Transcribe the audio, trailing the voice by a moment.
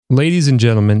Ladies and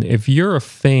gentlemen, if you're a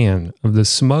fan of the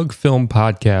Smug Film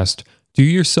Podcast, do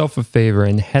yourself a favor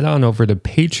and head on over to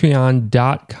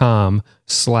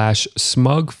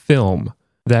patreon.com/smugfilm.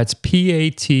 That's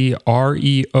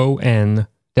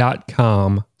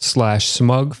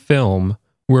patreon.com/smugfilm,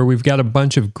 where we've got a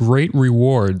bunch of great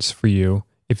rewards for you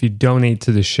if you donate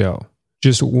to the show.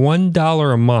 Just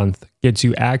 $1 a month gets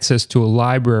you access to a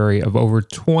library of over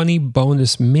 20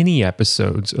 bonus mini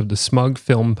episodes of the Smug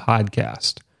Film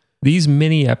Podcast. These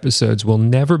mini episodes will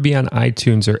never be on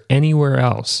iTunes or anywhere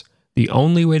else. The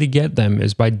only way to get them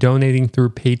is by donating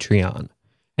through Patreon.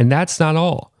 And that's not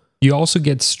all. You also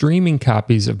get streaming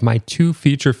copies of my 2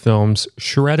 feature films,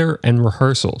 Shredder and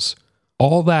Rehearsals.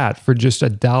 All that for just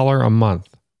 $1 a month.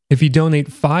 If you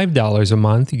donate $5 a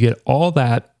month, you get all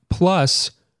that, plus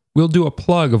we'll do a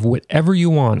plug of whatever you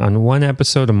want on one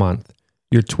episode a month.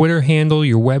 Your Twitter handle,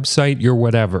 your website, your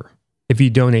whatever. If you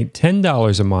donate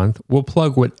 $10 a month, we'll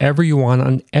plug whatever you want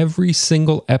on every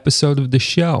single episode of the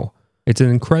show. It's an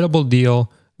incredible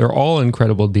deal. They're all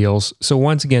incredible deals. So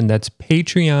once again, that's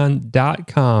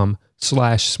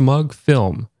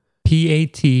patreon.com/smugfilm.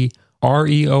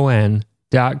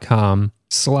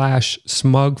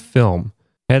 patreon.com/smugfilm.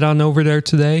 Head on over there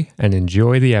today and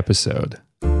enjoy the episode.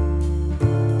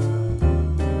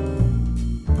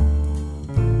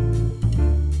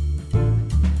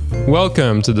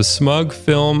 Welcome to the Smug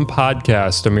Film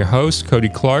Podcast. I'm your host, Cody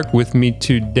Clark. With me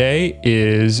today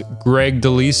is Greg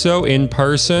DeLiso in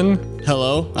person.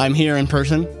 Hello, I'm here in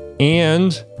person.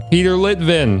 And Peter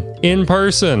Litvin in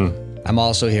person. I'm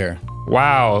also here.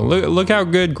 Wow, look how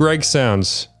good Greg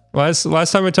sounds. Last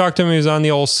time I talked to him, he was on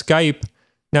the old Skype.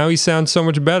 Now he sounds so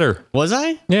much better. Was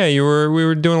I? Yeah, we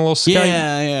were doing a little Skype.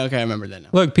 Yeah, okay, I remember that now.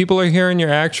 Look, people are hearing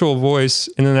your actual voice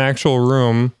in an actual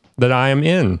room that I am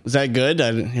in. Is that good?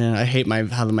 I hate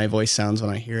how my voice sounds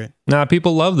when I hear it. Nah,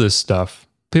 people love this stuff.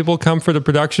 People come for the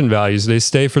production values. They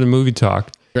stay for the movie talk.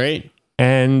 Great.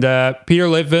 And Peter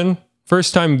Litvin,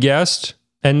 first time guest,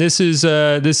 and this is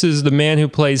the man who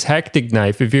plays Hectic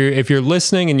Knife. If you're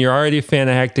listening and you're already a fan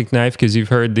of Hectic Knife because you've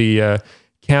heard the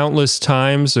countless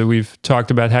times that we've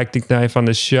talked about Hectic Knife on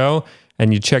this show,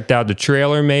 and you checked out the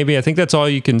trailer, maybe I think that's all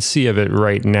you can see of it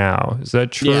right now. Is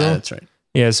that true? Yeah, that's right.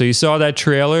 Yeah, so you saw that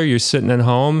trailer, you're sitting at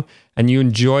home, and you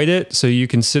enjoyed it, so you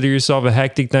consider yourself a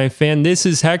Hectic Knife fan. This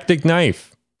is Hectic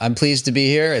Knife. I'm pleased to be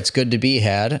here. It's good to be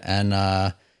had, and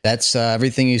that's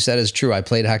everything you said is true. I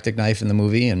played Hectic Knife in the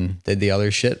movie and did the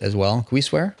other shit as well. Can we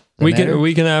swear? We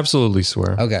can absolutely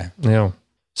swear. Okay. Yeah.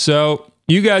 So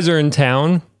you guys are in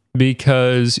town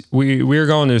because we're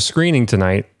going to a screening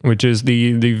tonight, which is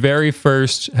the very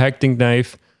first Hectic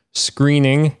Knife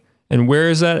screening. And where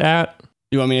is that at?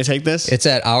 You want me to take this? It's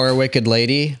at Our Wicked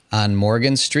Lady on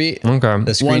Morgan Street. Okay.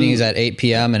 The screening is at 8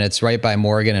 p.m. and it's right by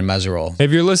Morgan and Meserole.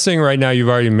 If you're listening right now, you've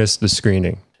already missed the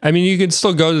screening. I mean, you can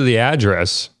still go to the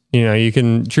address. You know, you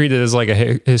can treat it as like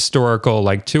a historical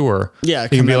tour. Yeah,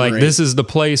 you can be like, this is the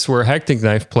place where Hectic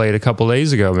Knife played a couple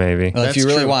days ago, maybe. Well, if you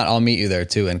really want, I'll meet you there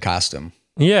too in costume.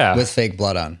 Yeah. With fake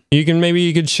blood on. You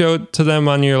could show it to them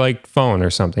on your phone or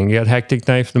something. You got Hectic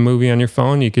Knife, the movie, on your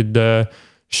phone. You could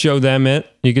show them it.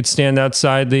 You could stand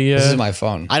outside the... This is my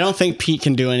phone. I don't think Pete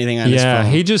can do anything on his phone.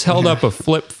 Yeah, he just held up a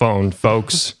flip phone,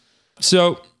 folks.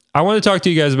 So I want to talk to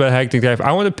you guys about Hectic Knife.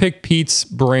 I want to pick Pete's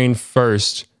brain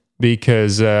first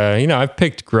because, I've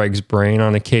picked Greg's brain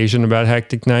on occasion about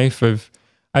Hectic Knife.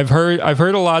 I've heard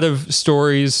a lot of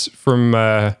stories from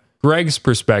Greg's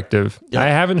perspective. Yep. I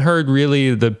haven't heard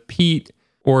really the Pete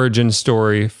origin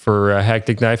story for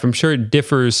Hectic Knife. I'm sure it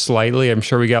differs slightly. I'm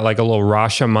sure we got a little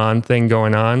Rashomon thing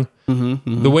going on.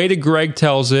 The way that Greg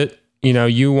tells it,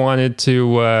 you wanted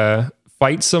to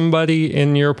fight somebody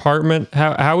in your apartment.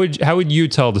 How would you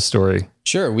tell the story?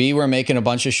 Sure. We were making a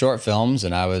bunch of short films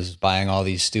and I was buying all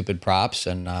these stupid props,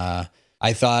 and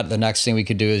I thought the next thing we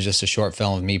could do is just a short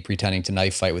film of me pretending to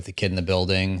knife fight with the kid in the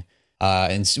building.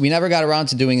 And we never got around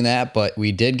to doing that, but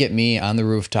we did get me on the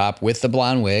rooftop with the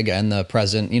blonde wig and the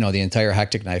present, the entire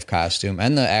Hectic Knife costume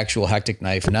and the actual Hectic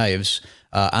Knife knives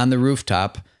on the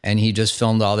rooftop. And he just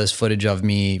filmed all this footage of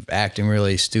me acting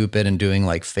really stupid and doing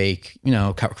fake,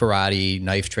 karate,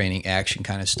 knife training, action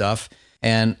kind of stuff.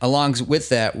 And along with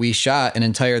that, we shot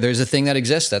there's a thing that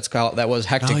exists that was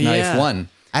Hectic Knife 1.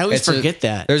 I always forget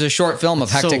that. There's a short film of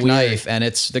Hectic so Knife, and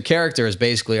the character is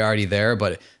basically already there,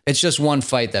 but it's just one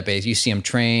fight that you see him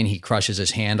train. He crushes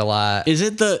his hand a lot. Is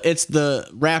it it's the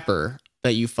rapper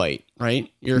that you fight,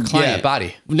 right? You're a client. Yeah,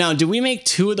 body. Now, did we make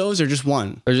 2 of those or just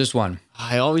 1? There's just one.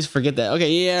 I always forget that.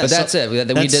 Okay, yeah. But that's it. We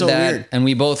did so that, weird. and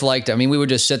we both liked it. I mean, we would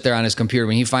just sit there on his computer.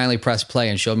 When he finally pressed play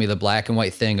and showed me the black and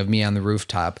white thing of me on the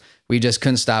rooftop, we just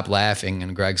couldn't stop laughing.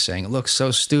 And Greg saying, "It looks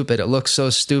so stupid. It looks so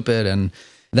stupid." And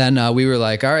then we were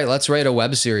like, all right, let's write a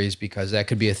web series because that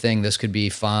could be a thing. This could be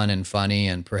fun and funny,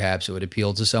 and perhaps it would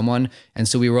appeal to someone. And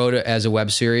so we wrote it as a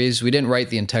web series. We didn't write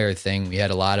the entire thing. We had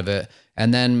a lot of it.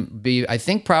 And then I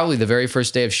think probably the very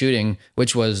first day of shooting,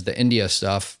 which was the India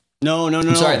stuff. No.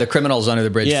 I'm sorry, the criminals under the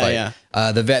bridge fight. Yeah.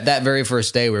 That very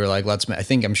first day, we were like,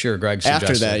 I'm sure Greg suggested,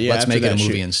 After that, let's make it a movie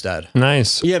shoot. instead.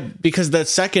 Nice. Yeah, because that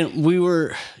second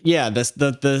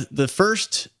the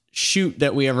first shoot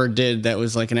that we ever did that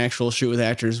was like an actual shoot with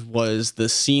actors was the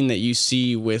scene that you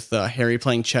see with Harry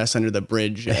playing chess under the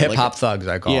bridge. Hip hop thugs,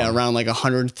 I call them. Around like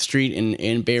 100th Street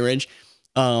in Bay Ridge.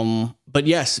 But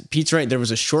yes, Pete's right. There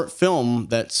was a short film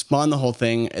that spawned the whole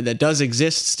thing that does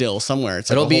exist still somewhere. It's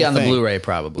like It'll be on the thing. Blu-ray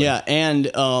probably. Yeah,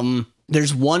 and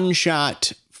there's one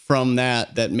shot from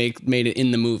that made it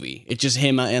in the movie. It's just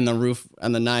him and the roof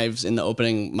and the knives in the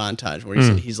opening montage where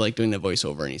he's like doing the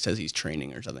voiceover and he says he's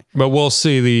training or something. But we'll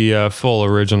see the full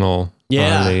original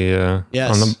Yeah. on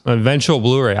Yes. the eventual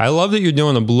Blu-ray. I love that you're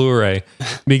doing a Blu-ray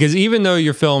because even though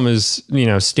your film is,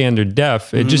 standard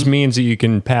def, it just means that you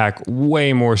can pack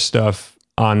way more stuff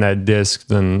on that disc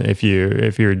than if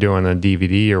you're doing a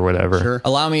DVD or whatever. Sure.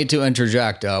 Allow me to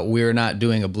interject. We're not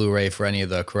doing a Blu-ray for any of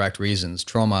the correct reasons.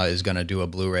 Troma is going to do a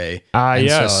Blu-ray.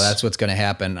 Yes. So that's what's going to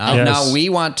happen. Yes. Now we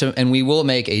want to, and we will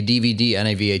make a DVD and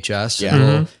a VHS. Yeah. And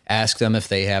we'll ask them if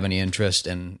they have any interest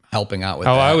in helping out with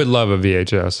that. I would love a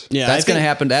VHS. Yeah, That's going to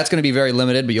happen. That's going to be very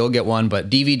limited, but you'll get one.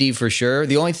 But DVD for sure.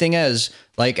 The only thing is,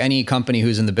 like any company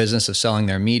who's in the business of selling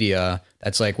their media,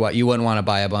 that's like what you wouldn't want to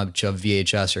buy a bunch of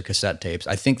VHS or cassette tapes.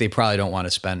 I think they probably don't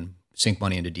want to sink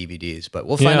money into DVDs, but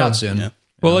we'll find out soon. Yeah.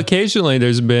 Well, occasionally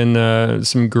there's been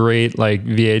some great like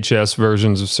VHS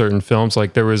versions of certain films.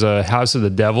 Like there was a House of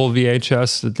the Devil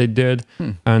VHS that they did.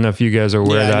 I don't know if you guys are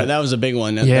aware of that. That was a big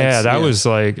one. That was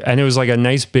like, and it was like a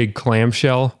nice big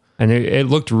clamshell, and it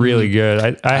looked really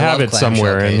good. I have love it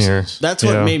somewhere clamshell in here. cases. That's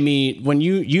what made me when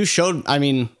you showed. I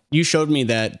mean, you showed me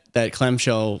that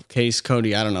clamshell case,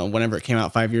 Cody. I don't know, whenever it came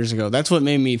out 5 years ago. That's what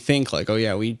made me think like, oh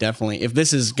yeah, we definitely, if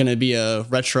this is gonna be a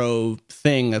retro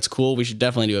thing, that's cool. We should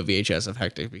definitely do a VHS of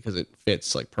Hectic because it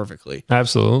fits like perfectly.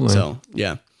 Absolutely. So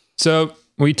yeah. So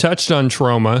we touched on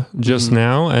Troma just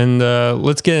now, and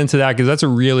let's get into that because that's a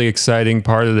really exciting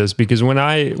part of this. Because when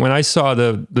I saw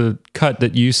the cut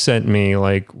that you sent me,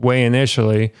 like way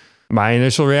initially, my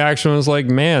initial reaction was like,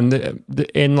 man,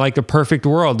 in like a perfect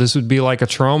world, this would be like a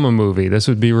Troma movie. This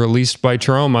would be released by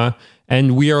Troma,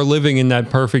 and we are living in that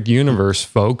perfect universe,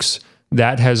 folks.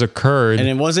 That has occurred. And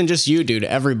it wasn't just you, dude.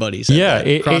 Everybody said that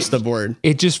across the board.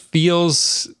 It just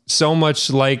feels so much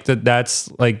like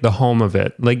that's like the home of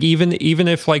it. Like even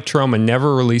if like Troma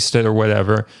never released it or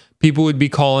whatever, people would be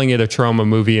calling it a Troma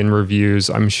movie in reviews,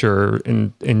 I'm sure,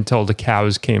 until the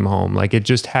cows came home. Like it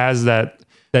just has that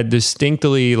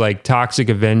distinctly like Toxic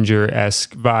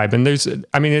Avenger-esque vibe. And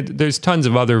there's tons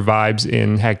of other vibes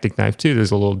in Hectic Knife too.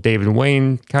 There's a little David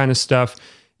Wayne kind of stuff,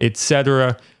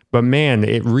 etc. But man,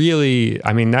 it really,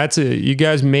 you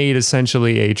guys made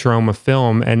essentially a Troma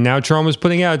film, and now Troma's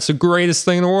putting out, it's the greatest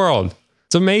thing in the world.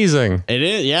 It's amazing. It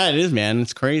is. Yeah, it is, man.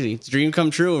 It's crazy. It's a dream come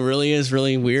true. It really is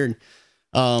really weird.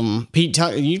 Pete,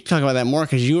 you talk about that more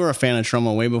because you were a fan of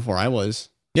Troma way before I was.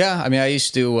 Yeah, I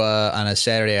used to on a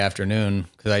Saturday afternoon,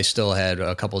 because I still had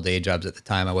a couple day jobs at the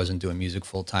time. I wasn't doing music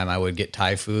full time. I would get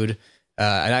Thai food.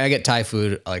 And I get Thai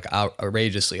food like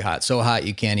outrageously hot. So hot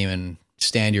you can't even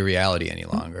stand your reality any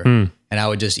longer. And I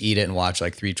would just eat it and watch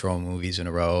like 3 Troma movies in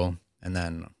a row. And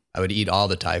then I would eat all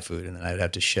the Thai food, and then I'd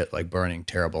have to shit like burning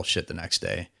terrible shit the next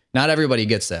day. Not everybody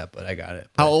gets that, but I got it.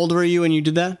 How old were you when you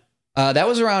did that? That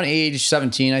was around age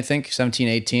 17, I think, 17,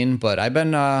 18. But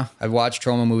I've watched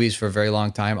Troma movies for a very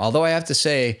long time. Although I have to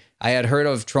say, I had heard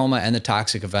of Troma and the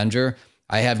Toxic Avenger.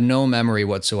 I have no memory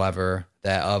whatsoever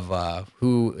of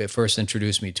who first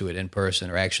introduced me to it in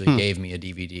person or actually gave me a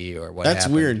DVD or what That's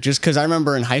happened. weird. Just because I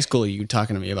remember in high school you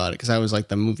talking to me about it because I was like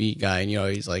the movie guy and you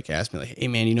always like asked me like, hey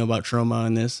man, you know about Troma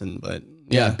and this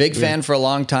Yeah, big fan for a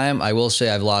long time. I will say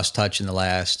I've lost touch in the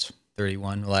last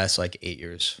like 8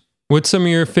 years. What's some of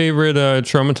your favorite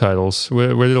Troma titles? What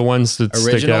are the ones that stick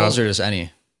out? Originals or just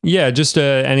any? Yeah, just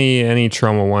any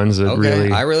Troma ones that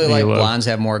really. I really like Blondes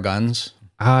Have More Guns.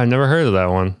 I never heard of that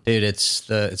one. Dude, it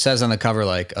says on the cover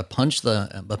like a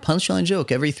punchline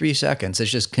joke every 3 seconds.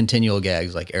 It's just continual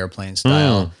gags like airplane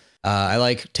style. I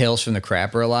like Tales from the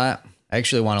Crapper a lot. I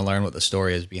actually want to learn what the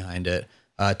story is behind it.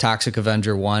 Toxic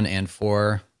Avenger 1 and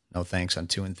 4, no thanks on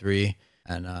 2 and 3.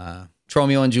 And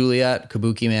Tromeo and Juliet,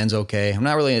 Kabuki Man's okay. I'm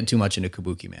not really too much into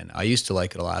Kabuki Man. I used to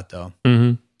like it a lot though.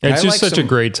 Mm-hmm. It's I just such a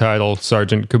great title,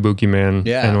 Sergeant Kabuki Man,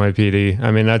 Yeah. NYPD.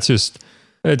 I mean,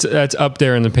 that's up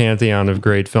there in the pantheon of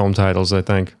great film titles, I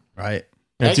think. Right.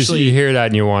 It's just, Actually- you hear that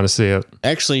and you want to see it.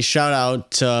 Actually, shout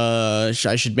out,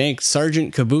 I should make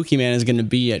Sergeant Kabuki Man is going to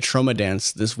be at Trauma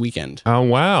Dance this weekend. Oh,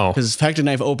 wow. Because Hectic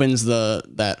Knife opens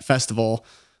that festival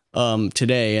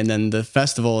today, and then the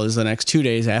festival is the next 2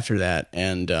 days after that.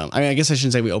 And I guess I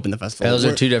shouldn't say we open the festival. Those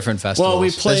are two different festivals. Well,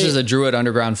 we play- This is a Druid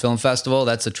Underground Film Festival.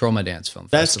 That's a Trauma Dance Film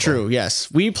That's Festival. true.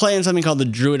 Yes, we play in something called the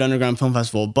Druid Underground Film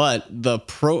Festival, but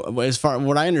as far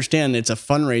what I understand, it's a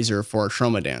fundraiser for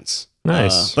Trauma Dance.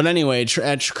 Nice. But anyway,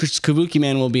 Kabuki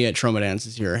Man will be at Trauma Dance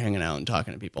this year, hanging out and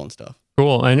talking to people and stuff.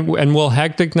 Cool. And will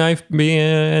Hectic Knife be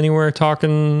anywhere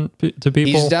talking to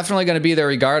people? He's definitely going to be there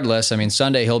regardless. I mean,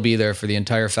 Sunday he'll be there for the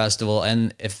entire festival,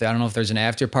 and I don't know if there's an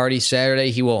after party. Saturday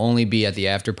he will only be at the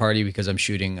after party because I'm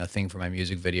shooting a thing for my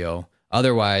music video.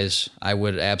 Otherwise, I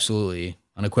would absolutely,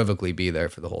 unequivocally be there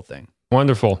for the whole thing.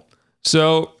 Wonderful.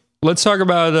 So let's talk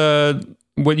about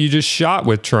what you just shot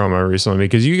with Trauma recently,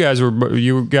 because you guys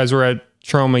were at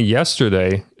Trauma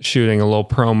yesterday shooting a little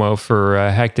promo for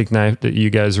Hectic Knife that you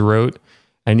guys wrote,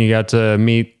 and you got to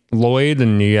meet Lloyd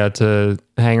and you got to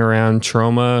hang around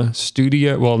Trauma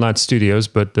studio. Well, not studios,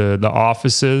 but the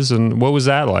offices. And what was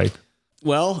that like?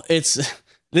 Well, this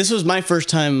was my first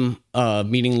time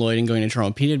meeting Lloyd and going to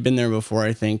Toronto. Pete had been there before,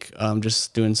 I think,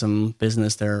 just doing some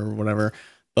business there or whatever.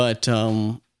 But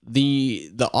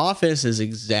the office is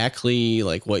exactly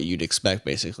like what you'd expect,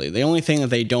 basically. The only thing that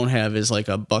they don't have is like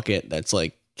a bucket that's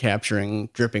like capturing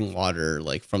dripping water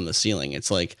like from the ceiling.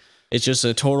 It's just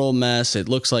a total mess. It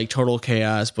looks like total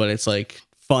chaos, but it's like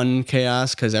fun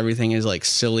chaos because everything is like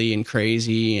silly and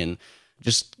crazy and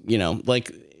just,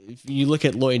 like if you look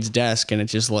at Lloyd's desk and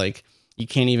it's just like you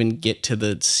can't even get to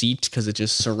the seat because it's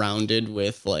just surrounded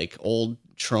with like old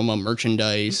Trauma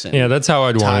merchandise and Yeah, that's how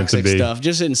I'd want it to toxic be. stuff.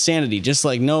 Just insanity, just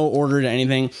like no order to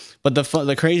anything. But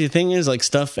the crazy thing is like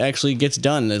stuff actually gets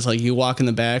done. It's like you walk in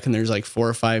the back and there's like 4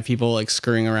 or 5 people like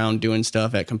scurrying around doing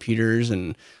stuff at computers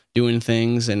and doing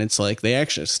things, and it's like they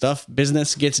actually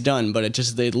business gets done, but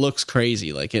it looks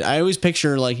crazy. Like I always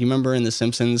picture, like, you remember in The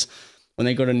Simpsons when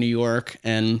they go to New York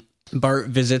and Bart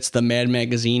visits the Mad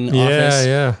Magazine office,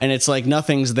 Yeah. and it's like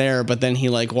nothing's there, but then he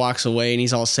like walks away and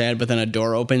he's all sad, but then a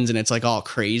door opens and it's like all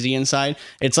crazy inside.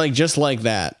 It's like just like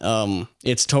that.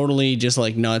 It's totally just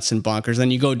like nuts and bonkers.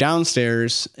 Then you go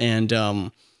downstairs and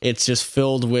it's just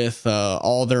filled with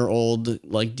all their old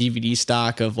like DVD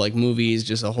stock of like movies,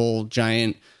 just a whole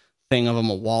giant thing of them,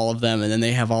 a wall of them, and then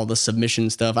they have all the submission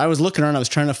stuff. I was looking around, I was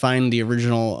trying to find the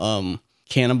original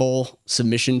Cannibal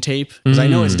submission tape because I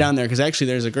know it's down there, because actually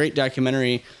there's a great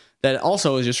documentary that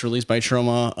also was just released by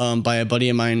Trauma by a buddy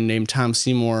of mine named Tom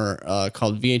Seymour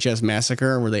called VHS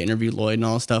Massacre, where they interviewed Lloyd and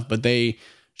all this stuff, but they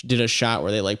did a shot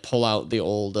where they like pull out the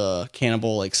old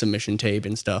Cannibal like submission tape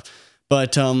and stuff.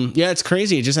 But yeah, it's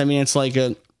crazy.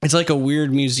 It's like a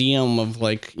weird museum of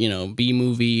like, B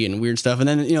movie and weird stuff. And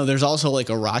then, there's also like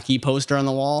a Rocky poster on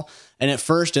the wall. And at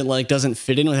first it like doesn't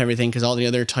fit in with everything because all the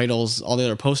other titles, all the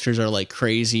other posters are like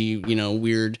crazy,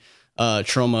 weird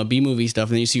Trauma B movie stuff.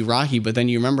 And then you see Rocky, but then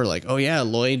you remember like, oh yeah,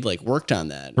 Lloyd like worked on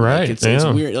that. Right. Like, it's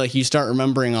weird. Like you start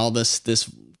remembering all this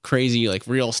crazy like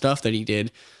real stuff that he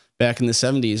did back in the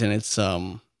 70s. And it's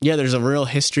there's a real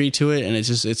history to it. And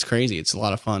it's crazy. It's a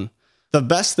lot of fun. The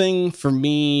best thing for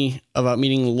me about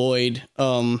meeting Lloyd,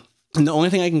 and the only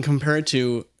thing I can compare it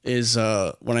to is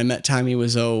when I met Tommy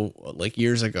Wiseau like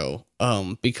years ago.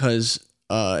 Because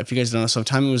if you guys don't know, so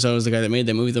Tommy Wiseau is the guy that made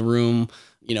that movie The Room,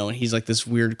 and he's like this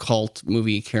weird cult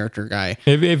movie character guy.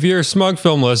 If you're a Smug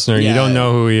Film listener, you don't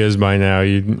know who he is by now.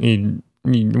 We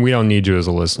don't need you as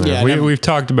a listener. Yeah, We've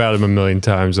talked about him a million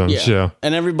times on the show.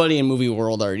 And everybody in movie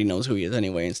world already knows who he is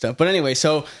anyway and stuff. But anyway,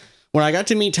 so when I got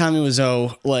to meet Tommy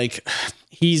Wiseau, like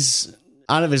he's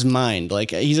out of his mind.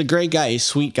 Like he's a great guy, he's a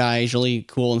sweet guy, he's really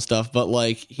cool and stuff, but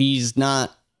like he's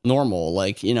not normal.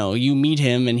 Like, you meet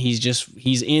him and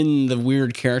he's in the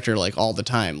weird character like all the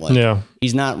time. Like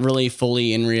he's not really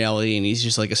fully in reality and he's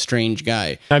just like a strange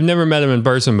guy. I've never met him in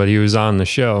person, but he was on the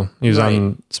show. He was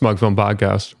on Smug Film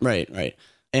Podcast. Right.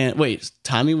 And wait,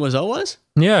 Tommy Wiseau was?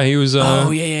 Yeah, he was.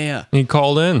 Yeah. He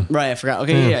called in. Right, I forgot.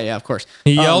 Okay, yeah, of course.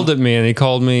 He yelled at me and he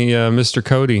called me Mr.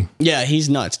 Cody. Yeah, he's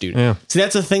nuts, dude. Yeah. See,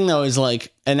 that's the thing though, is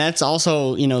like, and that's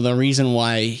also, the reason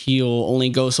why he'll only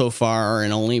go so far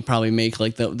and only probably make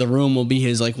like the Room will be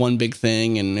his like one big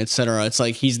thing and etc. It's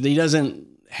like he doesn't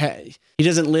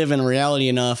live in reality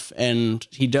enough, and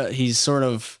he's sort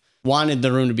of wanted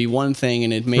the room to be one thing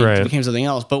and it became something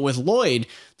else. But with Lloyd,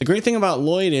 the great thing about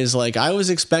Lloyd is like I was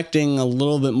expecting a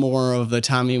little bit more of the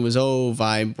Tommy Wiseau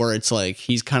vibe, where it's like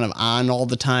he's kind of on all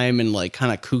the time and like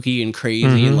kind of kooky and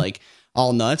crazy and like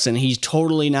all nuts, and he's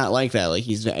totally not like that. Like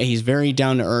he's very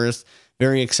down to earth,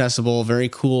 very accessible, very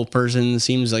cool person,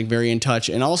 seems like very in touch,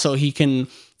 and also he can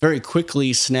very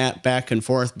quickly snap back and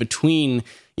forth between,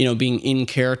 you know, being in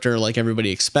character like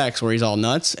everybody expects, where he's all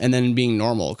nuts, and then being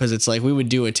normal. Because it's like we would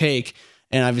do a take,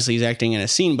 and obviously he's acting in a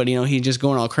scene, but, you know, he's just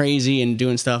going all crazy and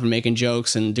doing stuff and making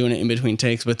jokes and doing it in between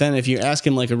takes. But then if you ask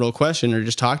him like a real question or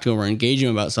just talk to him or engage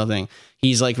him about something,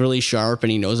 he's like really sharp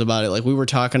and he knows about it. Like we were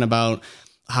talking about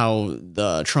how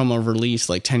the Trauma released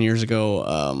like 10 years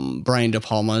ago, Brian De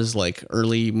Palma's like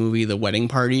early movie, The Wedding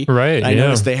Party. Right. I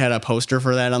noticed they had a poster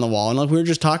for that on the wall, and like we were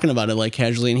just talking about it like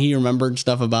casually, and he remembered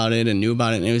stuff about it and knew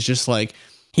about it. And it was just like,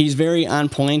 he's very on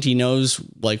point. He knows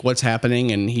like what's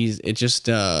happening, and he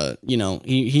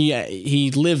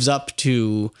lives up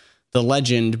to the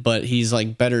legend, but he's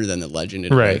like better than the legend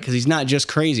in a way, because he's not just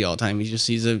crazy all the time.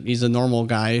 He's a normal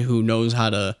guy who knows how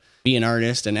to be an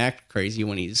artist and act crazy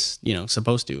when he's, you know,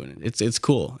 supposed to. And it's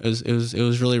cool. It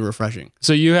was really refreshing.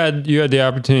 So you had the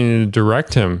opportunity to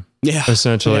direct him. Yeah.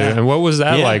 Essentially. Yeah. And what was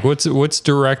that like? What's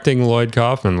directing Lloyd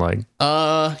Kaufman like?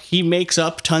 He makes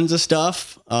up tons of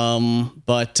stuff.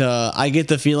 But I get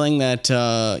the feeling that,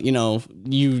 you know,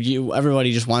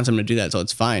 everybody just wants him to do that. So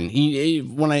it's fine.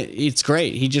 It's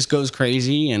great. He just goes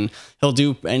crazy and he'll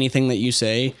do anything that you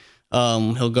say.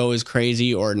 He'll go as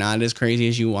crazy or not as crazy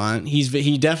as you want.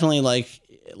 He definitely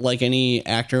like any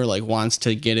actor, like wants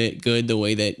to get it good the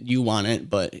way that you want it.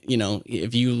 But, you know,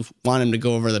 if you want him to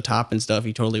go over the top and stuff,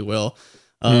 he totally will.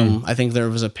 I think there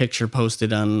was a picture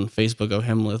posted on Facebook of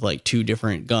him with like 2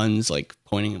 different guns, like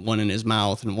pointing one in his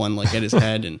mouth and one like at his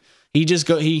head. And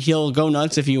he'll go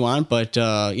nuts if you want, but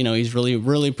you know, he's really,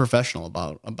 really professional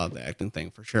about the acting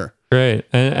thing for sure. Great.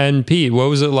 And Pete, what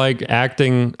was it like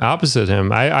acting opposite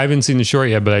him? I haven't seen the short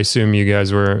yet, but I assume you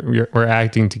guys were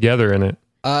acting together in it.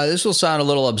 This will sound a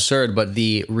little absurd, but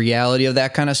the reality of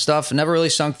that kind of stuff never really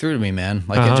sunk through to me, man.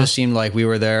 Like it just seemed like we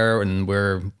were there and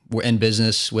we're in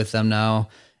business with them now.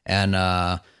 And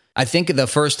I think the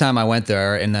first time I went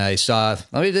there and I saw,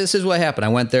 this is what happened. I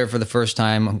went there for the first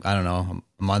time, I don't know,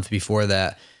 a month before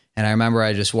that. And I remember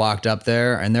I just walked up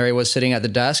there and there he was sitting at the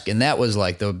desk. And that was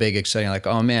like the big exciting, like,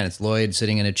 oh man, it's Lloyd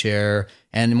sitting in a chair.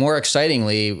 And more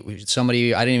excitingly,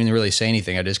 somebody, I didn't even really say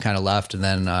anything. I just kind of left. And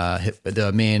then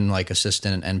the main like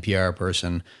assistant NPR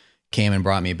person came and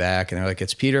brought me back. And they're like,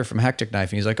 it's Peter from Hectic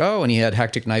Knife. And he's like, oh, and he had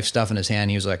Hectic Knife stuff in his hand.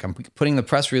 He was like, I'm putting the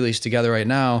press release together right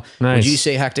now. Nice. Would you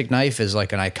say Hectic Knife is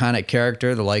like an iconic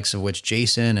character, the likes of which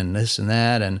Jason and this and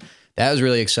that? And that was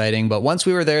really exciting. But once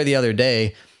we were there the other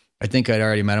day, I think I'd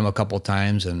already met him a couple of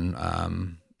times, and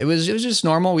it was just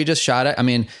normal. We just shot it. I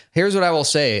mean, here's what I will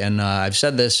say, and I've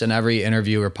said this in every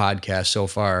interview or podcast so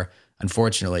far.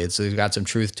 Unfortunately, it's got some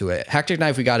truth to it. Hectic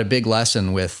Knife, we got a big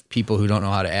lesson with people who don't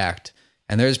know how to act,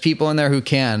 and there's people in there who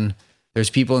can. There's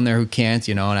people in there who can't,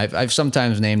 you know. And I've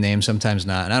sometimes named names, sometimes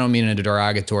not, and I don't mean in a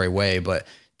derogatory way, but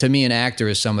to me, an actor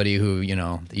is somebody who, you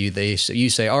know, you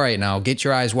say, all right, now get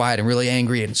your eyes wide and really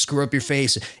angry and screw up your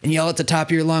face and yell at the top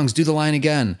of your lungs, do the line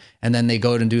again. And then they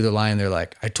go and do the line. They're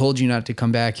like, I told you not to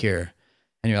come back here.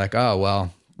 And you're like, oh,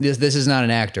 well, this is not an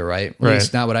actor, right? At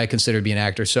least not what I consider to be an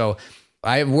actor. So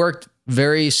I've worked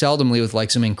very seldomly with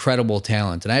like some incredible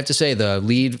talent. And I have to say the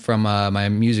lead from my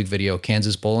music video,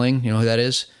 Kansas Bowling, you know who that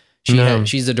is?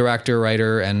 She's the director,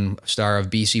 writer, and star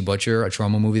of BC Butcher, a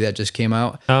Trauma movie that just came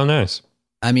out. Oh, nice.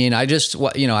 I mean, I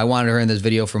wanted her in this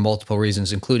video for multiple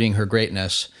reasons, including her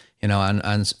greatness, you know,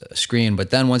 on screen.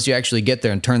 But then once you actually get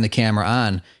there and turn the camera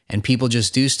on and people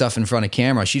just do stuff in front of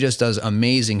camera, she just does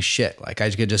amazing shit. Like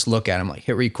I could just look at him like,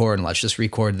 hit record and let's just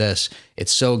record this.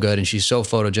 It's so good. And she's so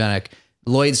photogenic.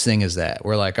 Lloyd's thing is that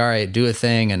we're like, all right, do a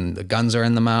thing. And the guns are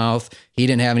in the mouth. He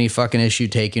didn't have any fucking issue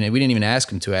taking it. We didn't even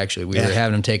ask him to, actually. We were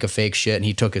having him take a fake shit and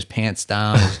he took his pants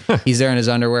down. He's there in his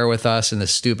underwear with us in the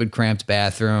stupid cramped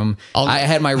bathroom. I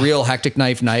had my real Hectic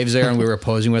Knife knives there and we were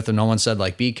posing with them. No one said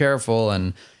like, be careful.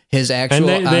 And his actual...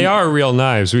 And they are real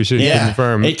knives, we should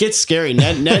confirm. It gets scary.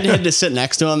 Ned had to sit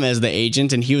next to him as the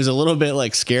agent, and he was a little bit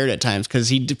like scared at times because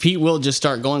Pete will just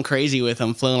start going crazy with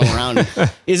him, flailing around.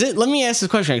 Let me ask this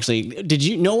question actually.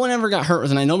 No one ever got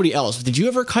hurt, and nobody else. Did you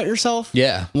ever cut yourself?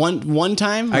 Yeah. One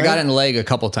time? Right? I got it in the leg a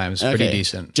couple times. Pretty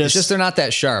decent. It's just they're not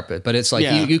that sharp, but it's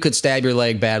like you could stab your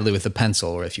leg badly with a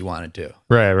pencil or if you wanted to.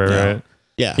 Right.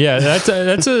 Yeah. Yeah, that's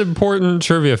an important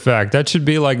trivia fact. That should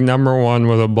be like number one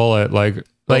with a bullet. Like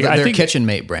I think Kitchen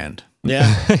Mate brand.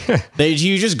 Yeah.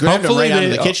 You just grabbed them right out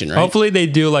of the kitchen, right? Hopefully they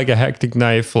do like a Hectic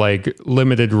Knife, like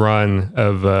limited run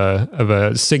of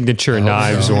a signature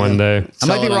knives one day. I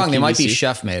might be wrong. They might be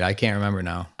chef made. I can't remember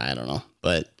now. I don't know,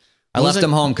 but I left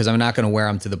them home because I'm not going to wear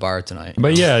them to the bar tonight.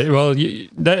 But yeah, well,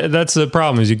 that's the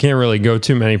problem is you can't really go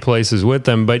too many places with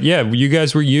them. But yeah, you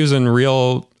guys were using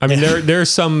real. I mean, there's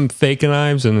some fake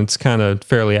knives, and it's kind of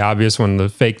fairly obvious when the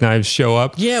fake knives show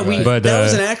up. Yeah, that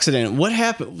was an accident. What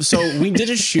happened? So we did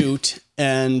a shoot,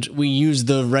 and we used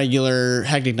the regular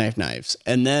Hectic Knife knives,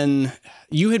 and then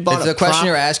you had bought. The question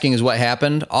you're asking is what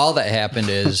happened. All that happened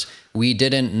is we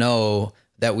didn't know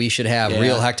that we should have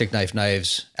real Hectic Knife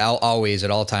knives always at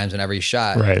all times in every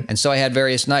shot. Right. And so I had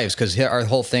various knives because our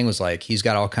whole thing was like, he's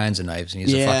got all kinds of knives and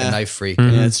he's a fucking knife freak.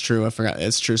 Mm-hmm. Yeah, it's true. I forgot.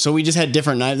 It's true. So we just had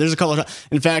different knives. There's a couple of,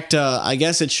 in fact, I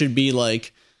guess it should be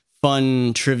like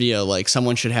fun trivia. Like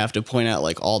someone should have to point out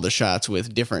like all the shots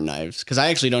with different knives. Cause I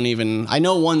actually I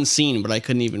know one scene, but I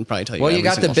couldn't even probably tell you. Well, you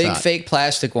got the big fake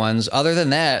plastic ones. Other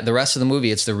than that, the rest of the movie,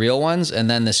 it's the real ones. And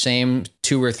then the same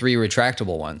 2 or 3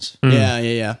 retractable ones.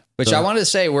 Yeah. Which I wanted to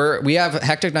say, we have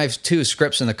Hectic Knife 2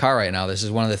 scripts in the car right now. This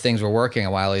is one of the things we're working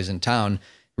on while he's in town.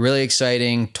 Really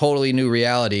exciting, totally new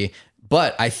reality.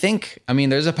 But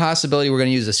there's a possibility we're going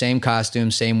to use the same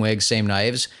costumes, same wigs, same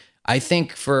knives. I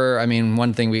think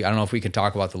one thing I don't know if we could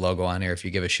talk about the logo on here if you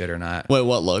give a shit or not. Wait,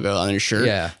 what logo on your shirt?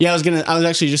 Yeah. I was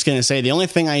actually just going to say the only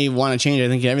thing I want to change, I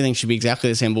think everything should be exactly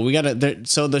the same, but we got to,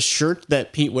 so the shirt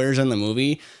that Pete wears in the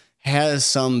movie has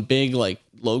some big like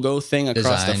logo thing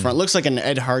across the front. Looks like an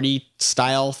Ed Hardy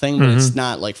style thing, but it's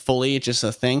not like fully, it's just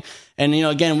a thing. And,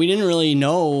 again, we didn't really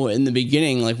know in the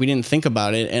beginning, like we didn't think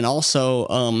about it. And also,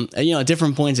 at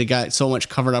different points, it got so much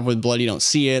covered up with blood, you don't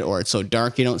see it, or it's so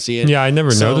dark, you don't see it. Yeah, I never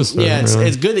noticed that. Yeah,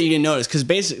 it's good that you didn't notice because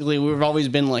basically we've always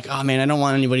been like, oh man, I don't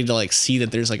want anybody to like see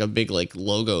that there's like a big like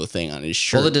logo thing on his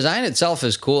shirt. Well, the design itself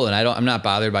is cool, and I'm not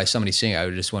bothered by somebody seeing it. I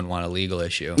just wouldn't want a legal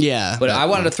issue. Yeah. But I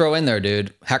wanted to throw in there,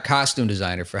 dude, costume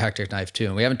designer for Hectic Knife 2.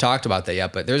 And we haven't talked about that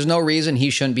yet, but there's no reason he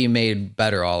shouldn't be made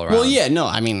better all around. Well, yeah, no,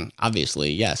 I mean,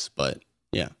 obviously, yes, but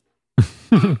yeah.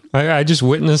 I just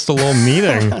witnessed a little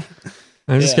meeting.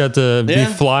 I just got to be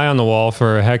fly on the wall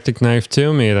for a Hectic Knife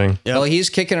 2 meeting. Yep. Well, he's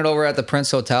kicking it over at the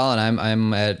Prince Hotel, and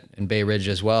I'm in Bay Ridge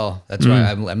as well. That's why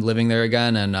I'm living there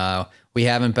again, and we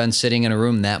haven't been sitting in a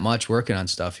room that much working on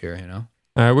stuff here, All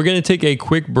right, we're going to take a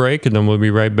quick break, and then we'll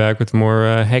be right back with more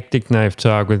Hectic Knife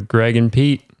talk with Greg and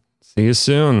Pete. See you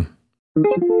soon.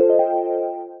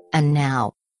 And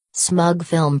now, Smug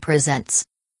Film presents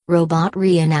Robot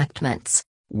Reenactments.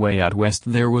 Way out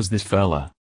west there was this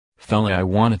fella I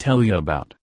want to tell you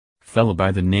about. Fella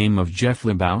by the name of Jeff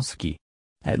Lebowski.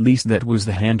 At least that was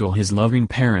the handle his loving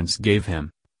parents gave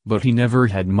him, but he never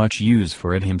had much use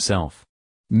for it himself.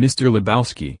 Mr.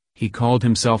 Lebowski, he called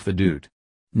himself the Dude.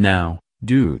 Now,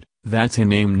 Dude, that's a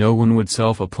name no one would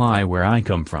self-apply where I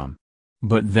come from.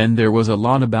 But then there was a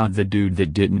lot about the Dude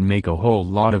that didn't make a whole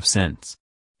lot of sense.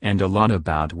 And a lot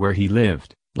about where he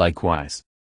lived, likewise.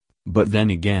 But then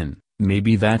again,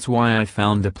 maybe that's why I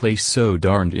found the place so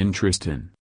darned interesting.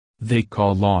 They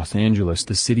call Los Angeles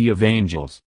the City of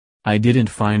Angels. I didn't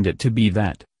find it to be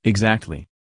that, exactly.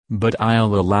 But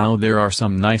I'll allow there are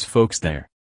some nice folks there.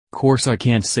 Course I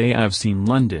can't say I've seen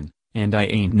London, and I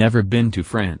ain't never been to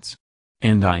France.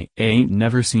 And I ain't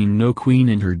never seen no queen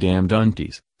and her damned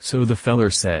aunties, so the feller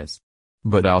says.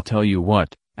 But I'll tell you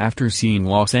what, after seeing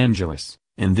Los Angeles,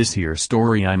 and this here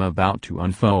story I'm about to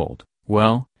unfold,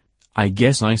 well, I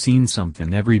guess I seen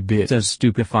something every bit as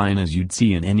stupefying as you'd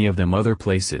see in any of them other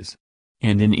places.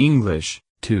 And in English,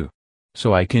 too.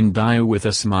 So I can die with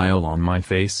a smile on my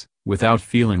face, without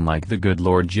feeling like the good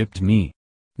Lord gypped me.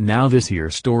 Now this here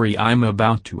story I'm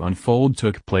about to unfold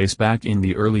took place back in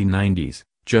the early 90s,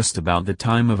 just about the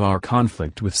time of our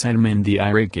conflict with Saddam and the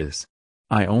Iraqis.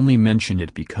 I only mention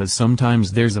it because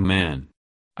sometimes there's a man.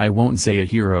 I won't say a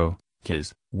hero,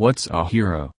 'cause, what's a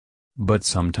hero? But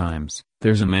sometimes,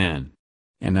 there's a man.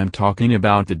 And I'm talking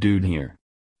about the Dude here.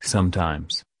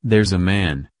 Sometimes, there's a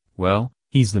man, well,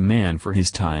 he's the man for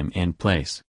his time and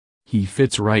place. He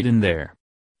fits right in there.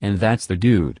 And that's the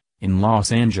Dude, in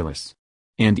Los Angeles.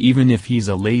 And even if he's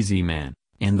a lazy man,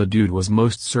 and the Dude was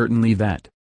most certainly that.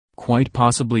 Quite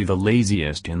possibly the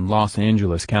laziest in Los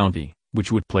Angeles County,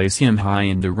 which would place him high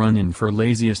in the run-in for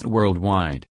laziest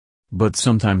worldwide. But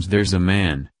sometimes there's a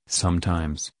man,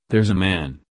 sometimes, there's a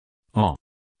man. Oh.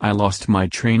 I lost my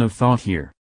train of thought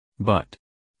here. But.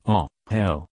 Oh,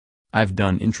 hell. I've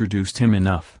done introduced him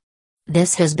enough.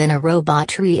 This has been a robot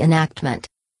reenactment.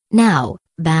 Now,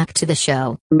 back to the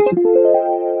show.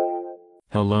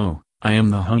 Hello, I am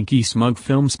the Hunky Smug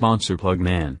Film sponsor Plug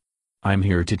Man. I'm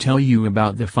here to tell you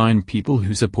about the fine people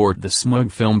who support the Smug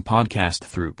Film Podcast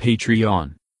through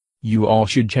Patreon. You all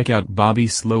should check out Bobby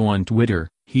Slow on Twitter.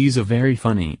 He's a very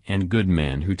funny and good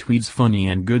man who tweets funny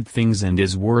and good things and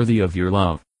is worthy of your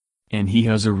love. And he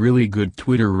has a really good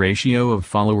Twitter ratio of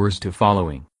followers to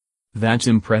following. That's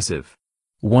impressive.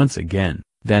 Once again,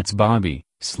 that's Bobby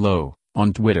Slow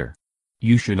on Twitter.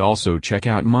 You should also check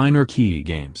out Minor Key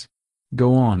Games.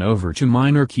 Go on over to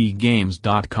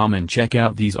minorkeygames.com and check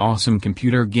out these awesome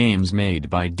computer games made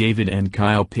by David and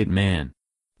Kyle Pittman.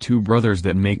 Two brothers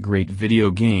that make great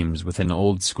video games with an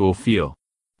old school feel.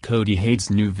 Cody hates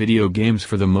new video games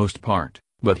for the most part,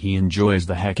 but he enjoys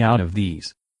the heck out of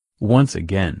these. Once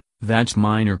again, that's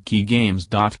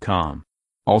minorkeygames.com.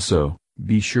 Also,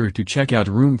 be sure to check out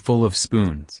Room Full of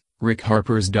Spoons, Rick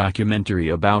Harper's documentary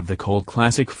about the cult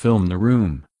classic film The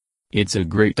Room. It's a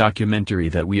great documentary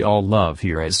that we all love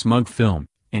here at Smug Film,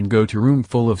 and go to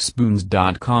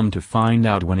roomfulofspoons.com to find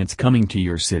out when it's coming to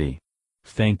your city.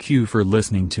 Thank you for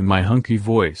listening to my hunky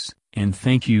voice, and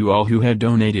thank you all who have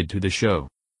donated to the show.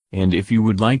 And if you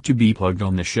would like to be plugged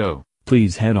on the show,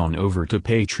 please head on over to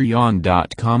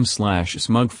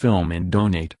patreon.com/smugfilm and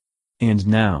donate. And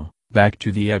now, back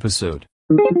to the episode.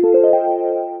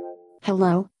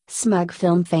 Hello, Smug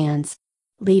Film fans.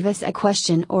 Leave us a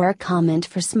question or a comment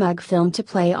for Smug Film to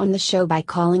play on the show by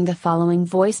calling the following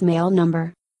voicemail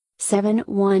number: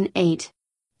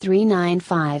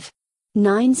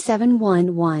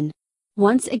 718-395-9711.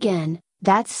 Once again,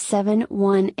 that's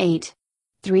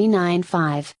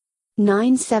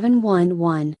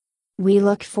 718-395-9711. We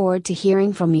look forward to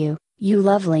hearing from you, you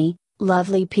lovely,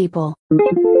 lovely people.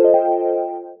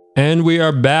 And we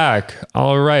are back.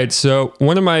 All right. So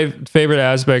one of my favorite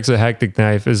aspects of Hectic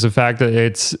Knife is the fact that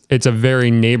it's a very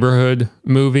neighborhood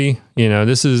movie. You know,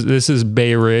 this is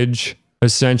Bay Ridge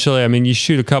essentially. I mean, you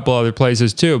shoot a couple other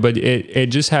places too, but it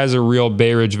just has a real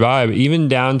Bay Ridge vibe, even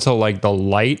down to like the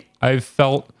light. I've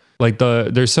felt like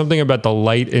there's something about the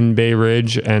light in Bay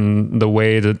Ridge and the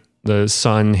way that the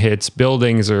sun hits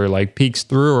buildings or like peeks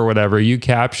through or whatever. You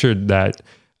captured that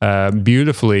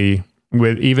beautifully.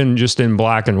 With even just in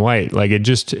black and white, like it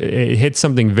hits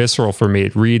something visceral for me.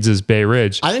 It reads as Bay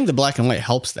Ridge. I think the black and white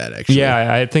helps that actually.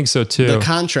 Yeah, I think so too. The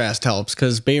contrast helps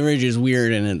because Bay Ridge is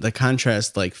weird and the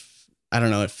contrast, like, I don't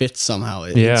know, it fits somehow.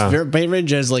 Bay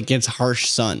Ridge has like its harsh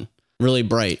sun, really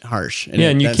bright, harsh.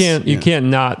 And you can't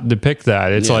not depict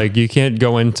that. It's like you can't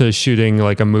go into shooting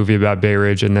like a movie about Bay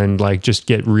Ridge and then like just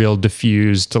get real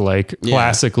diffused to like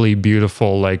classically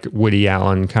beautiful like Woody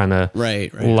Allen kind of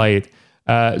light.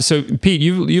 So Pete,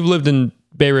 you've lived in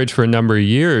Bay Ridge for a number of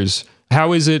years.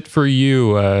 How is it for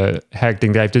you,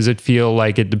 Hectic Knife? Does it feel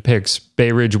like it depicts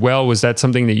Bay Ridge well? Was that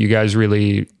something that you guys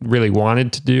really, really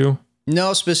wanted to do?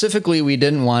 No, specifically, we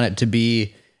didn't want it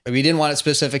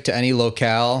specific to any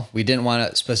locale. We didn't want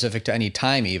it specific to any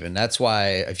time even. That's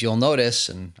why, if you'll notice,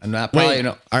 and I'm not probably,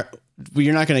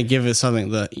 you're not going to give us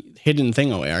the hidden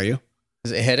thing away, are you?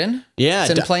 Is it hidden? Yeah.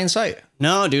 It's in plain sight.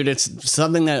 No, dude, it's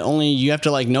something that only you have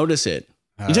to like notice it.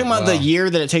 You talking about the year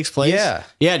that it takes place? Yeah.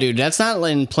 Yeah, dude, that's not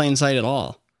in plain sight at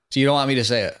all. So you don't want me to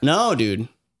say it? No, dude.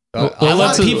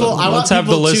 Let's have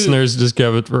the listeners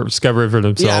discover it for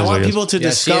themselves. Yeah, I want people to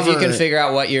discover. See if you can figure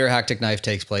out what year Hectic Knife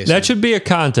takes place. That should be a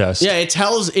contest. Yeah,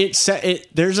 there's I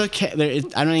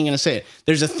don't even gonna say it.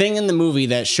 There's a thing in the movie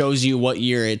that shows you what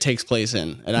year it takes place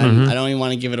in, and I don't even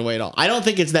want to give it away at all. I don't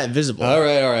think it's that visible. All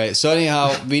right. So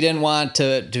anyhow, we didn't want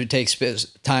to take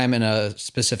time in a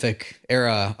specific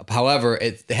era. However,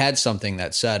 it had something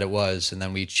that said it was, and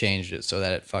then we changed it so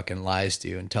that it fucking lies to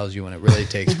you and tells you when it really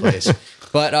takes place.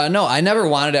 But no, I never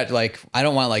wanted it. Like, I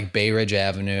don't want like Bay Ridge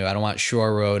Avenue. I don't want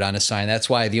Shore Road on a sign. That's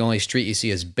why the only street you see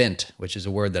is Bint, which is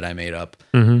a word that I made up.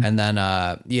 And then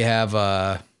you have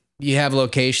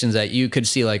locations that you could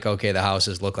see like, okay, the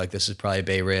houses look like this is probably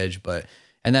Bay Ridge,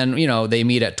 and then, they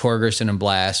meet at Torgerson and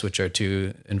Blast, which are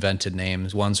two invented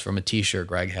names. One's from a t-shirt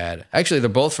Greg had. Actually, they're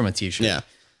both from a t-shirt. Yeah.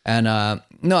 And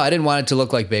no, I didn't want it to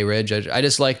look like Bay Ridge. I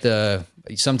just like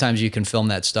sometimes you can film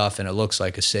that stuff and it looks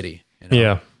like a city.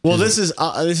 Yeah. Well, this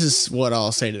is what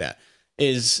I'll say to that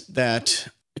is that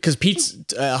because Pete's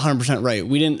 100% right.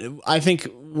 I think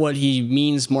what he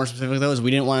means more specifically though is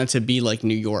we didn't want it to be like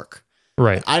New York.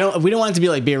 Right. We don't want it to be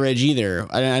like Bay Ridge either.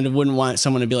 I wouldn't want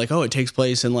someone to be like, oh, it takes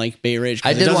place in like Bay Ridge.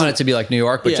 I did want it to be like New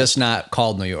York, but just not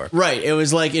called New York. Right. It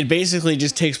was like, it basically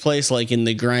just takes place like in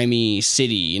the grimy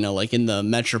city, like in the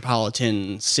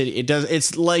metropolitan city.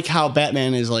 It's like how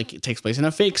Batman is like, it takes place in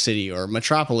a fake city or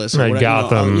Metropolis or whatever.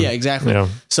 Gotham. Yeah, exactly. Yeah.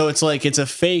 So it's like, it's a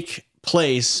fake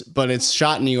place, but it's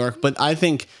shot in New York. But I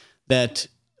think that,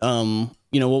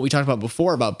 what we talked about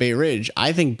before about Bay Ridge,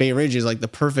 I think Bay Ridge is like the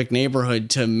perfect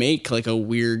neighborhood to make like a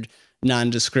weird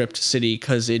nondescript city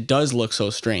because it does look so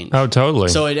strange. Oh, totally.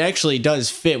 So it actually does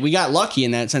fit. We got lucky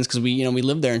in that sense because we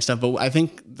lived there and stuff. But I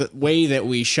think the way that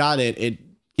we shot it,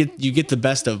 you get the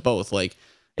best of both. Like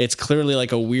it's clearly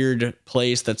like a weird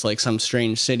place that's like some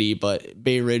strange city, but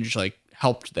Bay Ridge like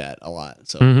helped that a lot.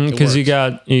 So because you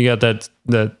got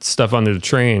that stuff under the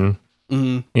train.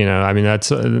 You know, I mean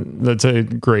that's a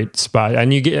great spot,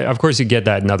 and you get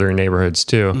that in other neighborhoods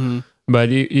too. But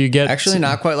you get actually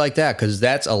not quite like that because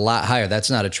that's a lot higher. That's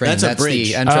not a train. That's a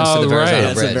bridge. The entrance to the Verrazano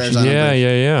That's a Bridge. Verrazano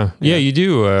Bridge. Yeah, you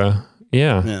do.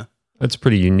 Yeah, that's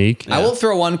pretty unique. I will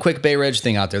throw one quick Bay Ridge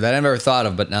thing out there that I never thought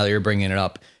of, but now that you're bringing it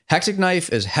up. Hectic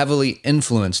Knife is heavily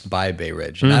influenced by Bay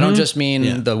Ridge. And I don't just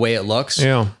mean the way it looks.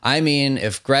 Yeah. I mean,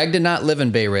 if Greg did not live in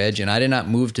Bay Ridge and I did not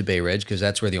move to Bay Ridge, because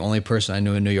that's where the only person I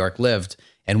knew in New York lived,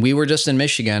 and we were just in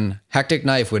Michigan, Hectic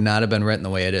Knife would not have been written the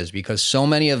way it is because so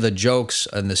many of the jokes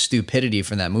and the stupidity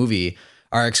from that movie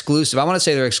are exclusive. I want to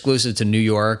say they're exclusive to New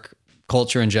York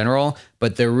culture in general,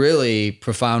 but they're really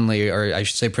profoundly, or I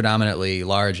should say predominantly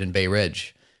large in Bay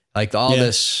Ridge. Like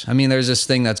this, I mean, there's this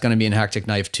thing that's going to be in Hectic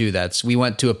Knife too. We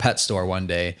went to a pet store one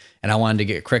day and I wanted to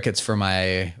get crickets for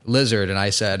my lizard. And I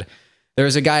said, there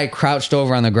was a guy crouched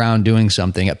over on the ground doing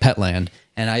something at Petland.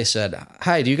 And I said,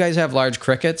 hi, do you guys have large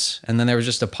crickets? And then there was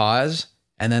just a pause.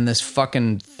 And then this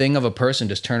fucking thing of a person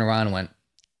just turned around and went,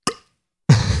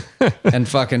 and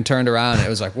fucking turned around. And it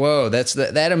was like, whoa,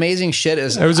 that amazing shit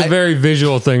is. It was a very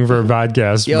visual thing for a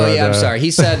podcast. I'm sorry. He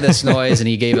said this noise and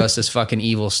he gave us this fucking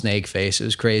evil snake face. It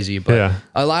was crazy. But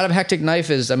a lot of Hectic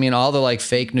Knife is, I mean, all the like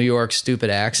fake New York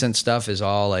stupid accent stuff is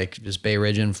all like just Bay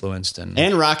Ridge influenced.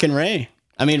 And Rockin' Ray.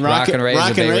 I mean, Rockin'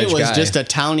 Ray was just a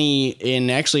townie in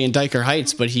Dyker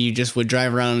Heights, but he just would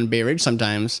drive around in Bay Ridge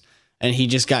sometimes. And he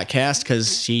just got cast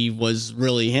because he was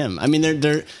really him. I mean,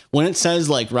 they're when it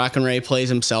says like Rockin' Ray plays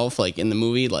himself, like in the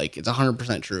movie, like it's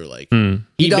 100% true. Like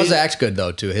he does act good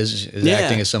though too. His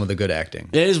acting is some of the good acting.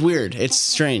 It is weird. It's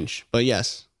strange, but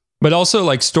yes. But also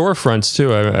like storefronts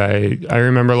too. I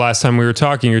remember last time we were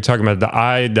talking, you were talking about the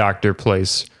eye doctor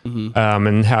place,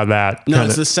 and how that. No,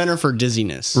 it's the Center for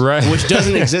Dizziness, right? Which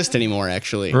doesn't exist anymore,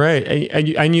 actually. Right,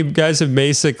 and you guys have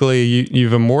basically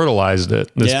you've immortalized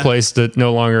it. This place that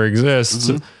no longer exists.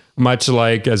 Much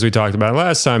like as we talked about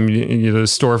last time, the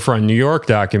Storefront New York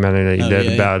documentary that you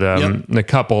did about the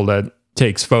couple that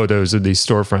takes photos of these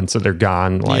storefronts that are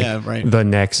gone the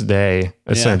next day,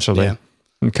 essentially. Yeah.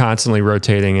 And constantly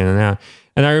rotating in and out.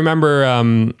 And I remember,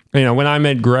 when I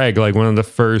met Greg, like one of the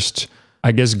first,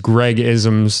 I guess,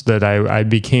 Greg-isms that I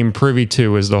became privy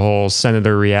to was the whole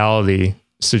Senator Reality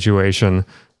situation,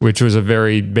 which was a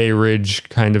very Bay Ridge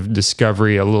kind of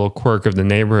discovery, a little quirk of the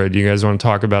neighborhood. You guys want to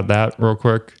talk about that real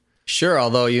quick? Sure,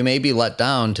 although you may be let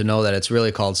down to know that it's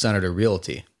really called Senator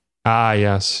Realty. Ah,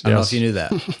 yes. I don't know if you knew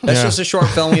that. That's just a short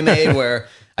film we made where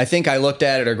I think I looked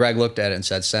at it or Greg looked at it and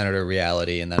said Senator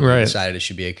Reality, and then we decided it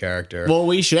should be a character. Well,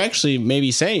 we should actually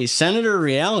maybe say Senator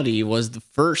Reality was the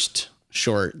first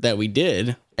short that we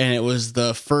did, and it was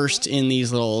the first in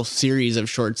these little series of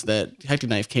shorts that Hectic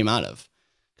Knife came out of.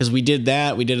 Because we did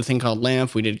that, we did a thing called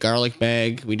Lamp, we did Garlic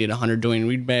Bag, we did 100 Dwayne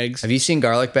Reed bags. Have you seen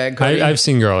Garlic Bag, Cody? I've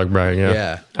seen Garlic Bag,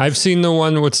 yeah. I've seen the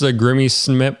one, what's the Grimmy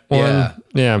Smith one?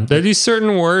 Yeah. There are these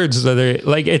certain words that are,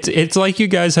 like, it's like you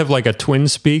guys have like a twin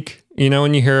speak,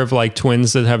 when you hear of like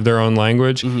twins that have their own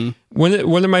language. One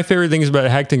of my favorite things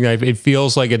about Hectic Knife, it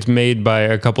feels like it's made by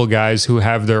a couple guys who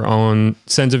have their own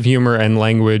sense of humor and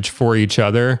language for each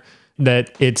other,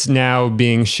 that it's now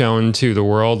being shown to the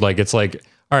world. Like, it's like,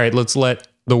 all right, let's let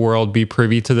the world be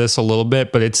privy to this a little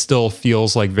bit, but it still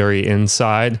feels like very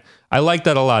inside. I like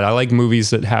that a lot. I like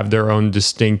movies that have their own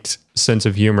distinct sense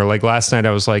of humor. Like last night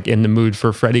I was like in the mood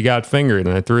for Freddy Got Fingered,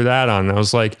 and I threw that on and I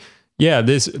was like, yeah,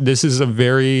 this is a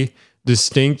very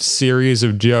distinct series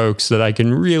of jokes that I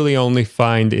can really only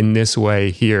find in this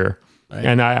way here. Right.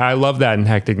 And I love that in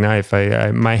Hectic Knife.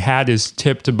 My hat is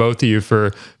tipped to both of you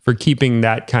for keeping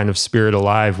that kind of spirit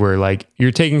alive, where like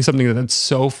you're taking something that's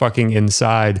so fucking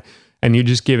inside and you're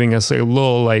just giving us a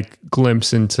little like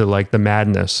glimpse into like the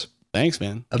madness. Thanks,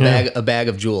 man. A bag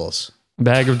of jewels.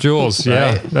 Bag of jewels.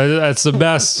 Yeah, that's the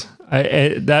best.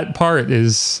 That part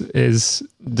is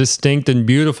distinct and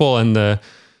beautiful, and the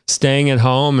staying at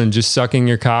home and just sucking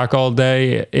your cock all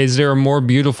day. Is there a more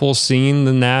beautiful scene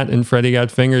than that in Freddy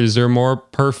Got Fingered? Is there a more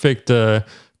perfect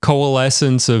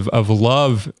coalescence of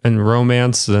love and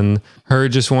romance than her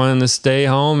just wanting to stay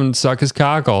home and suck his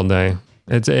cock all day?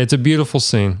 It's a beautiful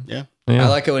scene. Yeah. I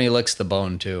like it when he licks the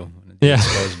bone too. The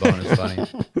exposed bone is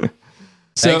funny.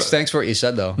 Thanks for what you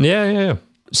said though. Yeah.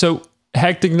 So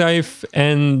Hectic Knife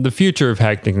and the future of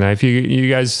Hectic Knife. You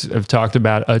guys have talked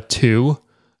about a 2.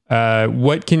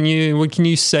 What can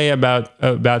you say about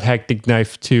Hectic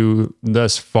Knife 2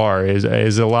 thus far?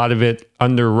 Is a lot of it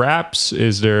under wraps?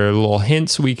 Is there little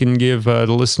hints we can give the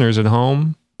listeners at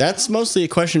home? That's mostly a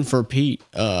question for Pete,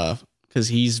 because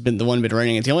he's been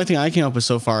writing it. The only thing I came up with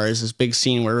so far is this big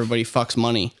scene where everybody fucks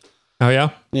money. Oh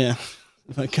yeah, yeah.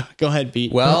 Go ahead,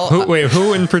 Pete. Well,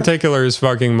 who in particular is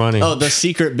fucking money? Oh, the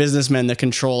secret businessmen that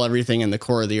control everything in the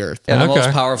core of the earth. the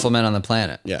most powerful men on the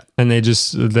planet. Yeah. And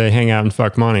they hang out and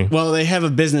fuck money. Well, they have a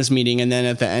business meeting, and then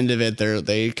at the end of it,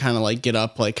 they kind of like get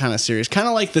up, like kind of serious, kind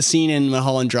of like the scene in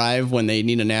Mulholland Drive when they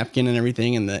need a napkin and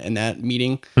everything in that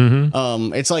meeting.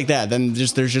 Mm-hmm. It's like that. Then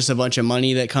there's just a bunch of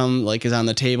money that is on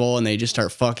the table, and they just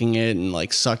start fucking it and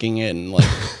like sucking it and like.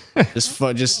 just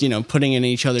putting it in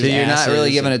each other's So you're asses. not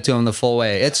really giving it to him the full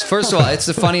way. It's first of all, it's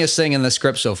the funniest thing in the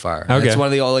script so far. Okay. It's one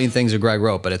of the only things that Greg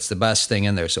wrote, but it's the best thing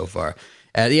in there so far.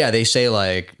 They say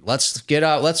like, let's get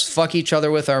out, let's fuck each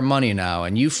other with our money now,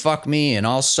 and you fuck me, and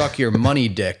I'll suck your money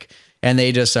dick. And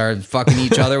they just are fucking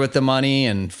each other with the money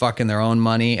and fucking their own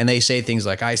money. And they say things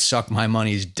like, I suck my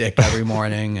money's dick every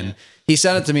morning. And he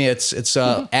sent it to me. It's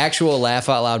actual laugh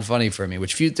out loud funny for me,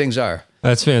 which few things are.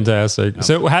 That's fantastic.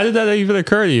 So how did that even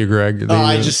occur to you, Greg?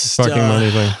 I just fucking money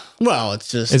thing. Well, it's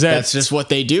just that's just what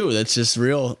they do. That's just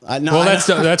real.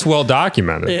 That's well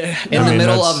documented. In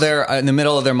the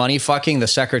middle of their money fucking, the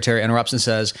secretary interrupts and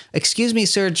says, "Excuse me,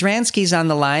 sir, Dransky's on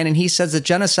the line, and he says the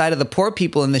genocide of the poor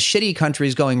people in the shitty country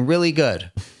is going really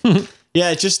good."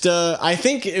 Yeah, it's just I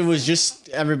think it was just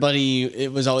everybody.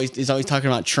 He's always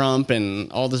talking about Trump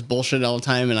and all this bullshit all the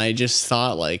time, and I just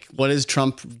thought like, what does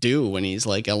Trump do when he's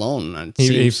like alone?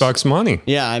 He fucks money.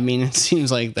 Yeah, I mean, it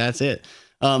seems like that's it.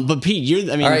 But Pete,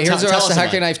 all right, here's the rest of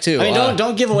Hectic Knife 2. I mean,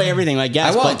 don't give away everything, I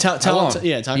guess. I won't. But talk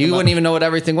you about wouldn't even know what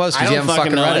everything was because you haven't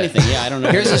fucking read anything. it. Yeah, I don't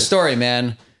know. Here's the story,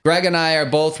 man. Greg and I are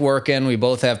both working. We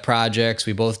both have projects.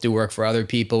 We both do work for other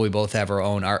people. We both have our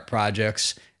own art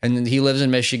projects. And he lives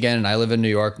in Michigan, and I live in New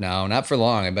York now. Not for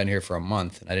long. I've been here for a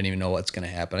month, and I didn't even know what's going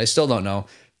to happen. I still don't know.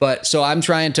 But so I'm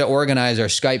trying to organize our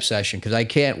Skype session because I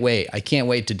can't wait. I can't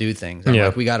wait to do things. I'm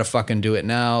like, we got to fucking do it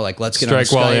now. Like, let's get on Skype.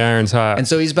 Strike while the iron's hot. And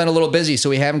so he's been a little busy,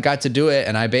 so we haven't got to do it.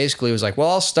 And I basically was like, well,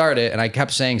 I'll start it. And I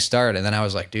kept saying start. And then I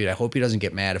was like, dude, I hope he doesn't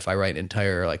get mad if I write an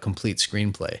entire, like, complete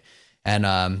screenplay. And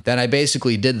then I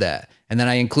basically did that. And then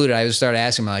I just started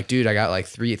asking him, like, dude, I got like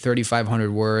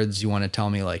 3,500 words. You want to tell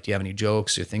me, like, do you have any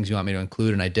jokes or things you want me to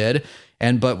include? And I did.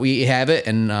 But we have it,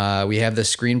 and we have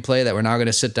this screenplay that we're now going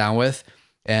to sit down with.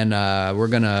 And we're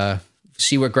going to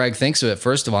see what Greg thinks of it.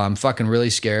 First of all, I'm fucking really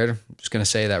scared. I'm just going to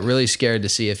say that. Really scared to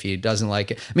see if he doesn't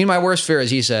like it. I mean, my worst fear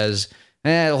is he says,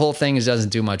 the whole thing doesn't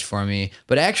do much for me.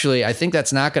 But actually, I think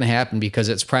that's not going to happen because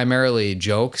it's primarily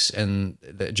jokes and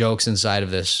the jokes inside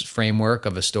of this framework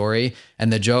of a story.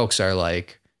 And the jokes are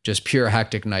like just pure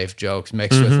Hectic Knife jokes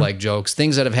mixed with like jokes,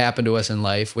 things that have happened to us in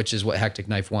life, which is what Hectic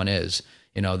Knife 1 is.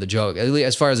 You know, the joke, at least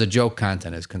as far as the joke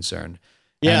content is concerned.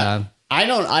 Yeah. And, I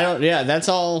don't, yeah, that's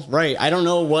all right. I don't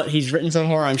know what he's written so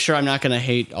far. I'm sure I'm not going to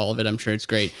hate all of it. I'm sure it's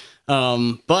great.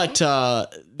 But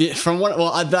from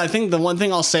what, I think the one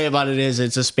thing I'll say about it is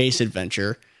it's a space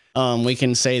adventure. We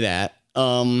can say that.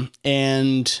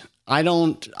 And I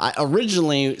don't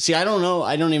know.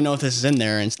 I don't even know if this is in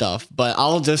there and stuff, but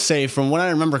I'll just say from what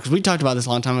I remember, because we talked about this a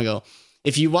long time ago,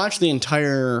 if you watch the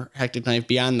entire Hectic Knife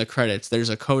beyond the credits, there's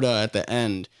a coda at the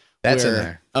end. That's in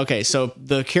there. Okay, so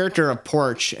the character of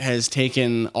Porch has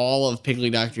taken all of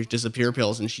Piggly Doctor's disappear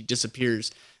pills, and she disappears,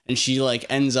 and she like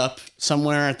ends up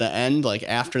somewhere at the end, like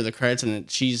after the credits, and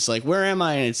she's like, "Where am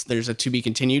I?" And there's a to be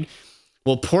continued.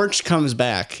 Well, Porch comes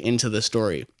back into the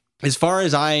story. As far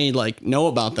as I like know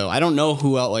about though, I don't know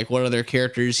who else, like what other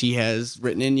characters he has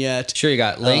written in yet. Sure, you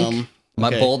got Link, my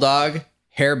bulldog,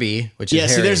 Hairby, which is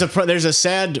Harry. See, there's a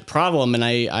sad problem, and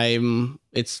I'm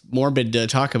it's morbid to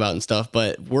talk about and stuff,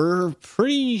 but we're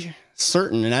pretty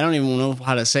certain, and I don't even know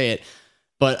how to say it,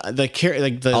 but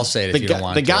I'll say it if you don't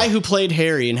want the guy who played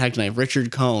Harry in Hectic Knife,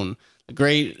 Richard Cohn, the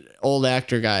great old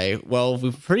actor guy. Well,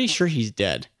 we're pretty sure he's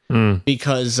dead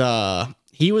because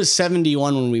he was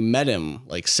 71 when we met him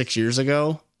like 6 years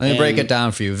ago. Let me break it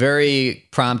down for you. Very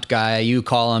prompt guy. You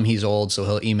call him, he's old, so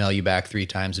he'll email you back 3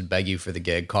 times and beg you for the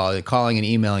gig. Calling and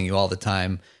emailing you all the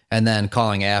time, and then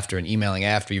calling after and emailing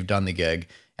after you've done the gig.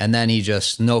 And then he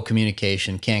just, no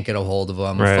communication, can't get a hold of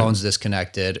him, right. Phone's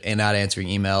disconnected, and not answering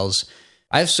emails.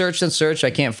 I've searched and searched, I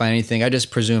can't find anything. I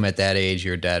just presume at that age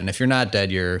you're dead. And if you're not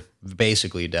dead, you're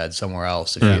basically dead somewhere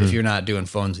else if you're not doing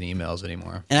phones and emails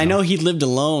anymore. And I know he lived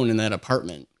alone in that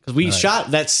apartment. Because we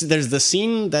shot there's the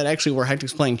scene that actually where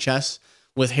Hectic's playing chess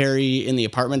with Harry in the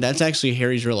apartment, that's actually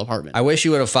Harry's real apartment. I wish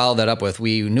you would have followed that up with,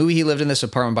 we knew he lived in this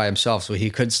apartment by himself, so he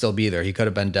could still be there. He could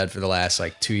have been dead for the last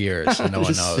like 2 years and no one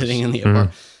Just knows. sitting in the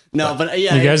apartment. No, but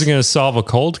yeah, You guys are going to solve a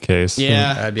cold case.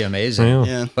 yeah, That'd be amazing. Yeah.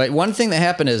 yeah. But one thing that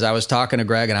happened is I was talking to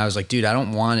Greg and I was like, dude, I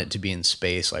don't want it to be in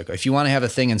space. Like, if you want to have a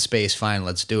thing in space, fine,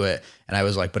 let's do it. And I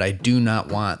was like, but I do not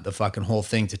want the fucking whole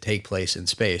thing to take place in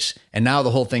space. And now the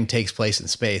whole thing takes place in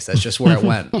space. That's just where it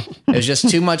went. It's just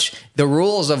too much. The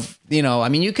rules of, I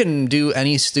mean, you can do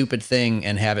any stupid thing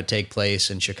and have it take place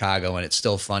in Chicago and it's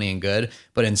still funny and good.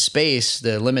 But in space,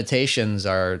 the limitations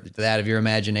are that of your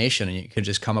imagination and you can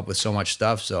just come up with so much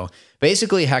stuff. So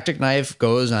basically, Hectic Knife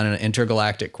goes on an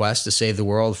intergalactic quest to save the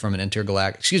world from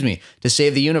to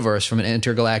save the universe from an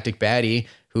intergalactic baddie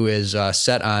who is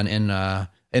set on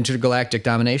intergalactic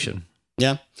domination.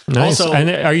 Yeah. Nice. Also, And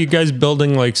are you guys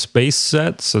building like space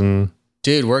sets and?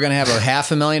 Dude, we're going to have a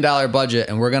 $500,000 budget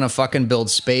and we're going to fucking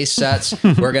build space sets.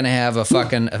 We're going to have a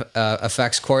fucking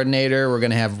effects coordinator. We're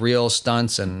going to have real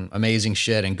stunts and amazing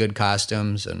shit and good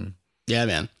costumes. And yeah,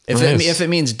 man. if Nice. it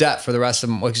means debt for the rest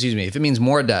of, if it means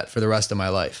more debt for the rest of my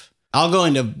life. I'll go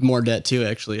into more debt too,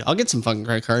 actually. I'll get some fucking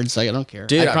credit cards. Like, I don't care.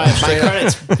 Dude, my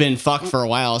credit's been fucked for a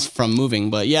while from moving,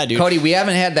 but yeah, dude. Cody, we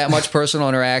haven't had that much personal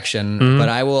interaction, but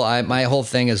my whole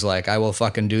thing is like, I will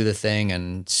fucking do the thing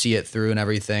and see it through and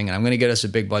everything. And I'm going to get us a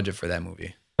big budget for that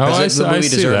movie. Oh, 'Cause I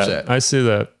see deserves that. it. I see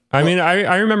that. I mean,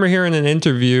 I remember hearing an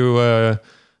interview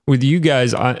with you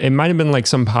guys. It might have been like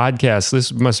some podcast.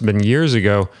 This must have been years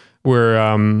ago where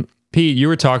Pete, you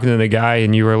were talking to the guy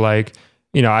and you were like,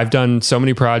 I've done so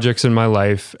many projects in my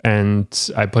life and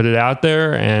I put it out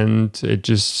there and it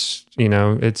just,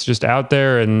 it's just out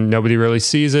there and nobody really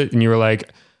sees it. And you were like,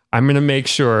 I'm going to make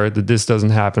sure that this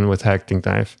doesn't happen with Hectic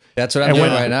Knife. That's what I'm doing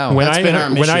right now. When That's I been our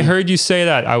when I mission. heard you say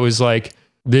that, I was like,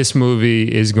 this movie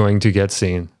is going to get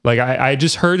seen. Like I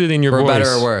just heard it in your For voice. better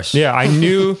or worse. Yeah, I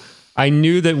knew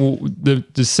that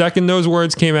the second those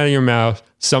words came out of your mouth,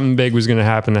 something big was going to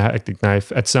happen to Hectic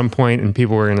Knife at some point, and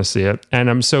people were going to see it. And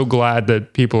I'm so glad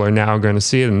that people are now going to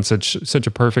see it in such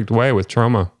a perfect way with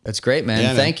Trauma. That's great, man. Yeah,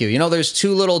 man. Thank you. There's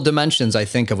two little dimensions I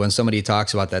think of when somebody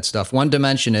talks about that stuff. One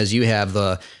dimension is you have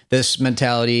this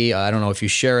mentality. I don't know if you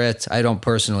share it. I don't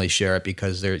personally share it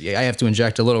because I have to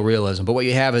inject a little realism. But what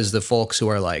you have is the folks who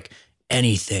are like,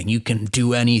 anything, you can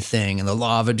do anything. And the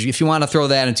law of, if you want to throw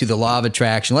that into the law of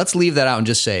attraction, let's leave that out and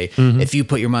just say, if you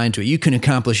put your mind to it, you can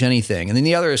accomplish anything. And then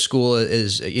the other school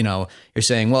is, you're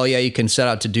saying, well, yeah, you can set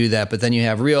out to do that, but then you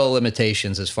have real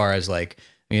limitations as far as like,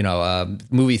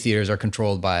 movie theaters are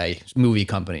controlled by movie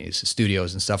companies,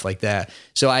 studios and stuff like that.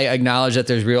 So I acknowledge that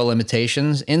there's real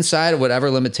limitations inside of whatever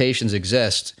limitations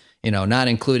exist, not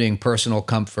including personal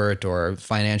comfort or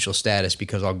financial status,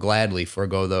 because I'll gladly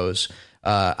forego those.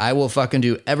 I will fucking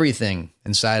do everything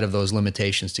inside of those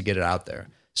limitations to get it out there.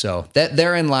 So that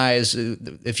therein lies,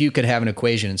 if you could have an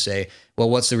equation and say, well,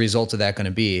 what's the result of that going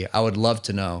to be? I would love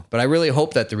to know. But I really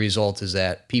hope that the result is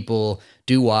that people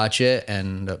do watch it.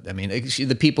 And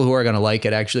the people who are going to like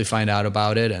it actually find out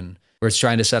about it. And we're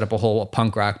trying to set up a whole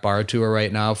punk rock bar tour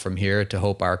right now from here to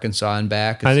Hope, Arkansas and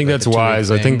back. I think It's that's like a 2-week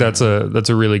wise. I thing. think that's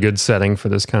a really good setting for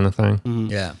this kind of thing.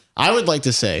 Yeah. I would like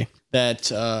to say that,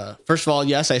 first of all,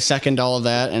 yes, I second all of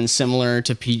that. And similar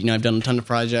to Pete, I've done a ton of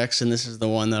projects, and this is the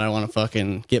one that I want to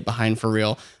fucking get behind for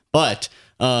real. But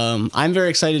I'm very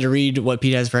excited to read what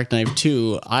Pete has for Hectic Knife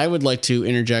 2. I would like to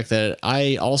interject that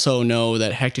I also know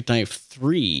that Hectic Knife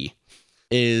 3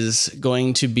 is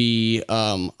going to be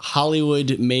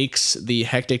Hollywood makes the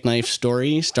Hectic Knife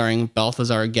story starring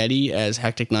Balthazar Getty as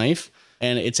Hectic Knife,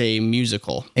 and it's a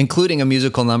musical. Including a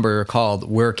musical number called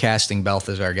We're Casting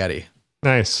Balthazar Getty.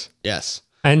 Nice. Yes.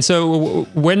 And so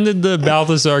when did the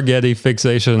Balthazar Getty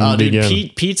fixation Oh, dude, begin?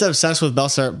 Pete's obsessed with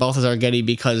Balthazar Getty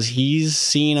because he's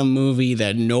seen a movie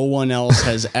that no one else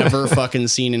has ever fucking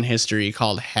seen in history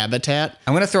called Habitat.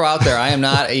 I'm going to throw out there, I am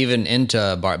not even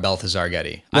into Balthazar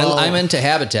Getty. Well- I'm into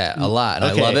Habitat a lot,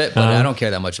 and Okay. I love it, but I don't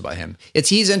care that much about him.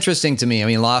 He's interesting to me.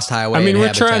 Lost Highway. I mean, and we're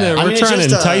Habitat. trying to it's trying to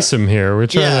just, entice him here. We're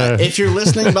trying Yeah, to. if you're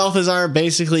listening, Balthazar,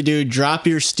 basically, dude, drop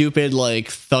your stupid, like,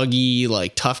 thuggy,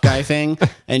 like, tough guy thing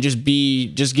and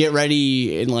just get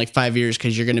ready in like 5 years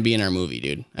because you're going to be in our movie,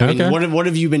 dude. I mean, Okay. what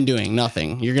have you been doing?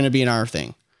 Nothing. You're going to be in our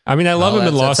thing. I mean, I love him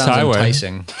in that Lost sounds Highway.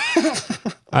 enticing.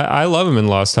 I love him in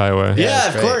Lost Highway. Yeah,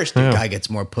 of Great. course. The guy gets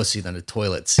more pussy than a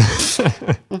toilet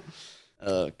seat.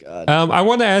 Oh, God. I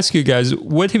want to ask you guys,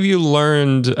 what have you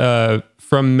learned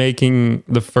from making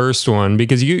the first one?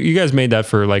 Because you guys made that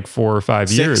for like 4 or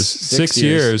 5 years. 6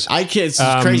 years. It's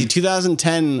crazy.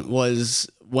 2010 was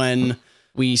when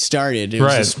we started. It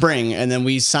was Right. the spring, and then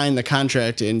we signed the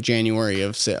contract in January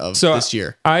of this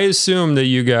year. I assume that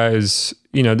you guys,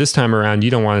 this time around,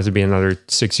 you don't want it to be another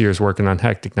 6 years working on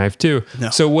Hectic Knife 2. No.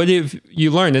 So what have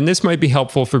you learned? And this might be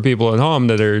helpful for people at home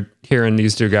that are hearing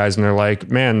these two guys and they're like,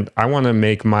 man, I want to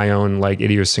make my own like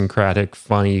idiosyncratic,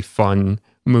 funny, fun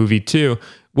movie too.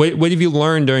 What have you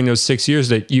learned during those 6 years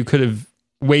that you could have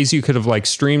like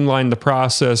streamlined the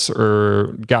process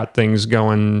or got things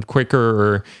going quicker,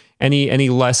 or any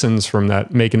lessons from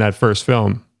that, making that first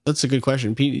film? That's a good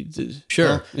question, Pete.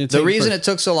 Sure. Well, The reason it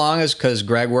took so long is because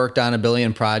Greg worked on a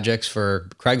billion projects for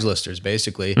Craigslisters,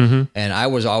 basically. And I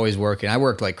was always working. I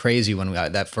worked like crazy when we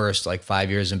got that first like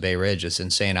 5 years in Bay Ridge, just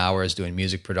insane hours doing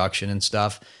music production and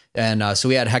stuff. And so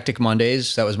we had Hectic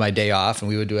Mondays. That was my day off. And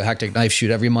we would do a Hectic Knife shoot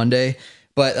every Monday.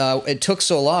 But it took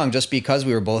so long just because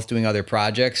we were both doing other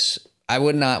projects. I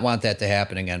would not want that to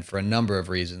happen again for a number of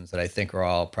reasons that I think are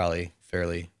all probably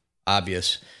fairly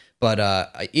obvious. But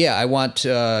I want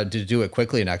to do it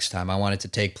quickly next time. I want it to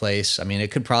take place. I mean,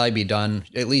 it could probably be done,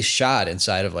 at least shot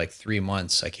inside of like 3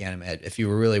 months. I can't imagine if you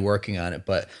were really working on it.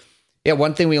 But yeah,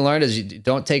 one thing we learned is you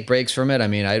don't take breaks from it. I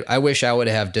mean, I wish I would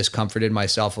have discomforted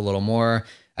myself a little more.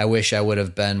 I wish I would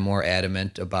have been more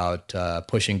adamant about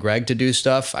pushing Greg to do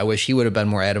stuff. I wish he would have been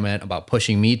more adamant about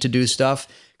pushing me to do stuff.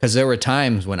 Because there were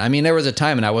times there was a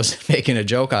time and I wasn't making a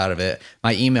joke out of it.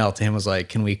 My email to him was like,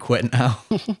 can we quit now?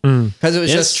 Because it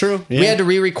was just true. Yeah. We had to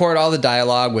re-record all the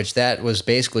dialogue, which that was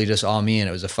basically just all me. And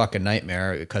it was a fucking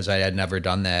nightmare because I had never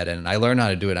done that. And I learned how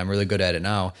to do it. I'm really good at it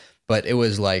now. But it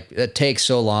was like, it takes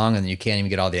so long and you can't even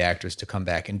get all the actors to come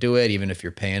back and do it, even if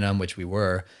you're paying them, which we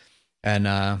were.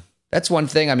 And that's one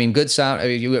thing. I mean, good sound. I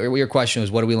mean, your question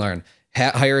was, what do we learn?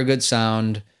 Hire a good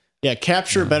sound. Yeah,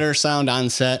 capture better sound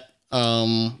on set.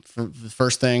 For the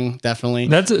first thing, definitely.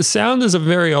 Sound is a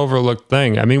very overlooked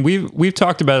thing. I mean, we've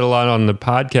talked about it a lot on the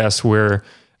podcast, where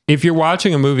if you're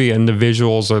watching a movie and the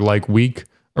visuals are like weak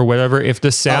or whatever, if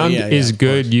the sound is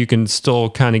good, you can still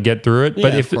kind of get through it.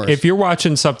 But if you're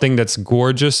watching something that's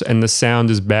gorgeous and the sound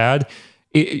is bad,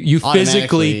 you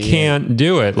physically can't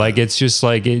do it. Like, it's just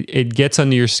like it gets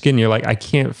under your skin. You're like, I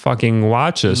can't fucking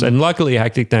watch this. And luckily,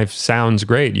 Hectic Knife sounds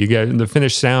great. You get the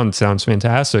finished sound sounds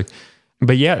fantastic.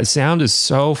 But yeah, sound is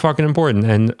so fucking important.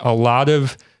 And a lot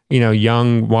of,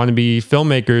 young wannabe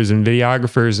filmmakers and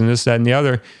videographers and this, that, and the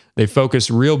other, they focus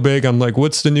real big on like,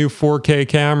 what's the new 4K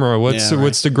camera? What's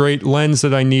the great lens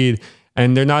that I need?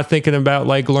 And they're not thinking about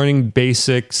like learning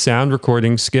basic sound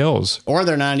recording skills. Or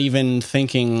they're not even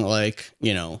thinking like,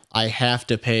 I have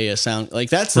to pay a sound.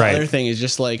 Like, that's the other thing, is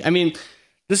just like, I mean,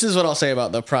 this is what I'll say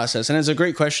about the process. And it's a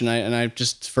great question. I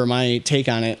just, for my take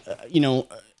on it,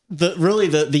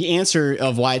 the answer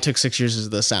of why it took 6 years is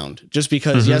the sound. Just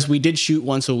because, yes, we did shoot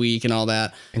once a week and all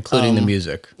that, including the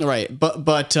music. Right. But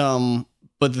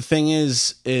the thing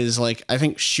is like, I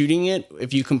think shooting it,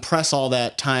 if you compress all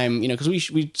that time, because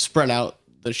we spread out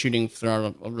the shooting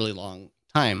throughout a really long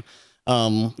time.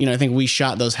 I think we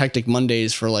shot those Hectic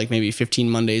Mondays for like maybe 15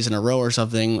 Mondays in a row or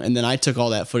something. And then I took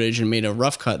all that footage and made a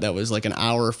rough cut that was like an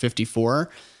hour 54.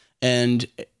 And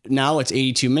now it's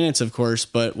 82 minutes, of course.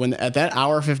 But when at that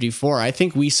hour 54, I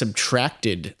think we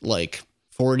subtracted like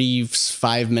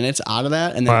 45 minutes out of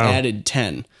that and then added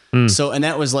 10. So, and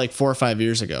that was like 4 or 5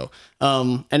 years ago.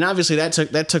 And obviously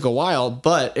that took a while,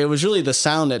 but it was really the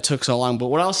sound that took so long. But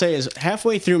what I'll say is,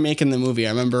 halfway through making the movie, I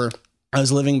remember I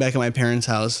was living back at my parents'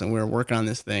 house and we were working on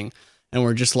this thing. And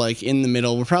we're just like in the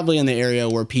middle. We're probably in the area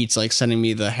where Pete's like sending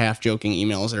me the half joking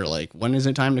emails that are like, when is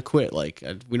it time to quit? Like,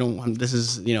 we don't want, this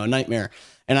is, a nightmare.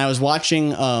 And I was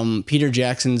watching Peter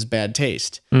Jackson's Bad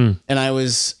Taste. And I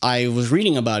was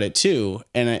reading about it too.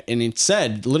 And it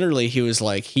said literally, he was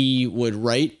like, he would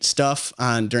write stuff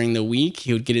on during the week.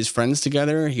 He would get his friends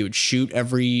together. He would shoot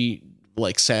every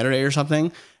like Saturday or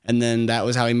something. And then that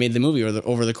was how he made the movie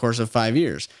over the course of 5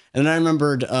 years. And then I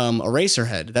remembered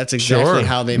Eraserhead. That's exactly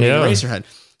how they made Eraserhead.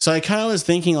 So I kind of was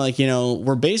thinking like,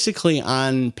 we're basically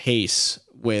on pace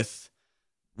with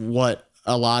what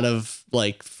a lot of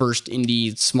like first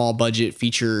indie small budget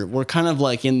feature. We're kind of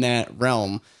like in that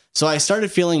realm. So I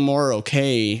started feeling more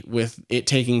okay with it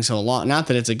taking so long. Not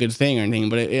that it's a good thing or anything,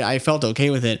 but I felt okay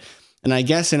with it. And I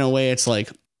guess in a way it's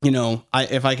like,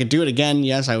 if I could do it again,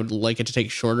 yes, I would like it to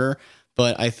take shorter.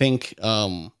 But I think,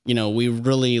 we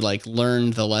really like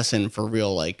learned the lesson for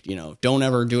real. Like, don't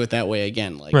ever do it that way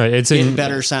again. Like, it's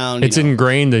better sound. It's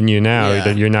ingrained in you now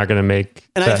that you're not going to make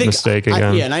that mistake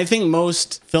again. And I think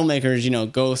most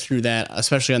filmmakers, go through that,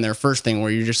 especially on their first thing,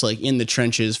 where you're just like in the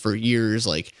trenches for years,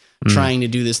 like trying to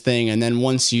do this thing. And then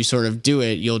once you sort of do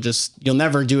it, you'll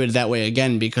never do it that way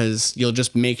again, because you'll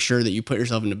just make sure that you put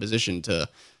yourself in a position to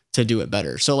to do it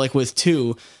better. So like with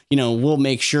 2, you know, we'll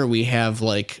make sure we have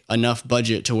like enough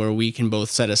budget to where we can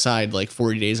both set aside like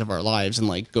 40 days of our lives and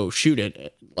like go shoot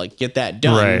it, like get that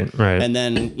done. Right. And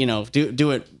then, you know,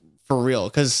 do it for real.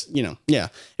 Cause you know, yeah,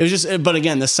 it was just, but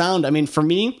again, the sound, I mean, for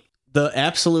me, the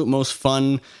absolute most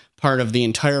fun part of the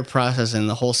entire process in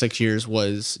the whole 6 years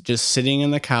was just sitting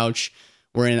on the couch.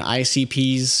 We're in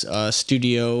ICP's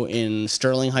studio in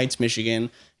Sterling Heights, Michigan,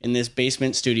 in this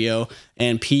basement studio,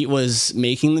 and Pete was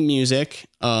making the music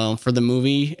for the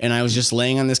movie, and I was just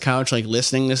laying on this couch like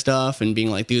listening to stuff and being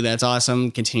like, dude, that's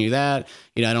awesome, continue that,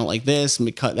 you know, I don't like this,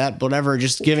 cut that, whatever,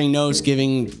 just giving notes,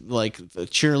 giving like the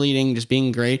cheerleading, just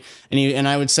being great. And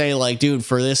I would say like, dude,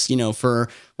 for this, you know, for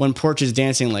when Porch is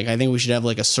dancing, like I think we should have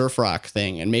like a surf rock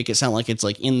thing and make it sound like it's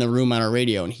like in the room on our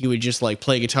radio, and he would just like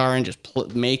play guitar and just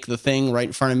make the thing right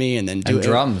in front of me and then do it.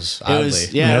 Drums. It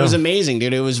was, yeah, it was amazing,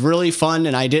 dude. It was really fun,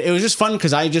 and it was just fun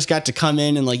because I just got to come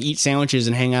in and like eat sandwiches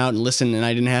and hang out and listen, and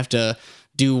I didn't have to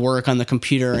do work on the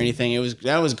computer or anything.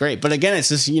 That was great. But again, it's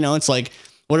just, you know, it's like,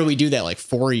 what did we do that like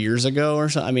 4 years ago or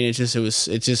something? I mean,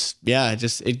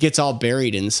 it gets all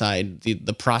buried inside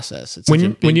the process. It's When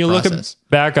you look process.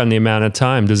 back on the amount of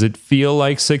time, does it feel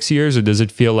like 6 years or does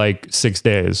it feel like 6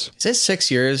 days? Is it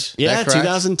 6 years? Yeah,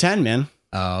 2010, man.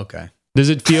 Oh, okay. Does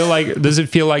it feel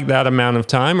like that amount of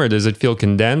time, or does it feel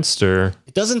condensed, or?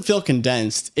 It doesn't feel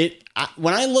condensed.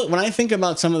 When I think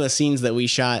about some of the scenes that we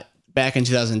shot back in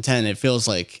 2010, it feels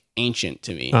like ancient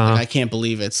to me. Like, I can't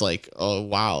believe it's like, oh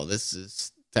wow,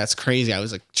 that's crazy. I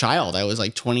was a child. I was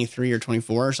like 23 or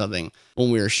 24 or something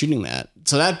when we were shooting that.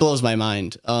 So that blows my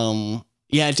mind.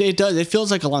 Yeah, it does. It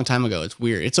feels like a long time ago. It's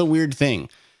weird. It's a weird thing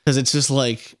because it's just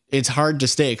like, it's hard to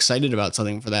stay excited about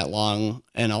something for that long.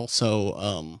 And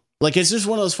also, like, it's just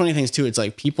one of those funny things too. It's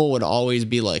like people would always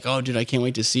be like, oh dude, I can't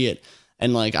wait to see it.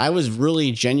 And like, I was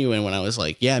really genuine when I was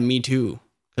like, yeah, me too.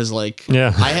 Cause like,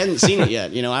 yeah. I hadn't seen it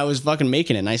yet. You know, I was fucking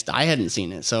making it and I hadn't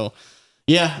seen it. So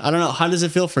yeah, I don't know. How does it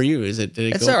feel for you?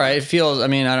 It's all right. It feels, I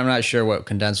mean, I'm not sure what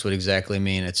condensed would exactly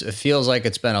mean. It feels like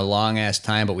it's been a long ass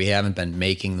time, but we haven't been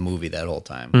making the movie that whole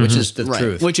time, which is the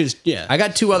truth. Which is, yeah. I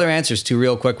got 2 other answers, 2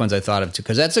 real quick ones I thought of too,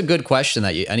 because that's a good question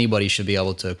that anybody should be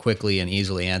able to quickly and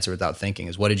easily answer without thinking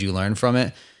is, what did you learn from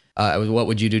it? What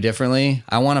would you do differently?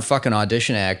 I want to fucking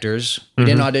audition actors. We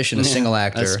didn't audition a single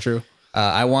actor. That's true.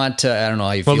 I want to, I don't know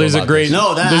how you feel Well, there's about a great,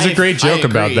 this. there's a great joke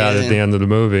about that at the end of the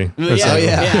movie.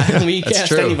 Yeah. We That's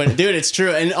cast true. anybody. Dude, it's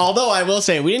true. And although I will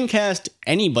say we didn't cast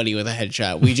anybody with a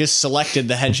headshot, we just selected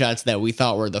the headshots that we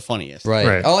thought were the funniest.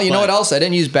 Right. Oh, you know what else? I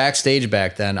didn't use Backstage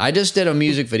back then. I just did a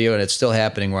music video, and it's still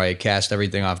happening, where I cast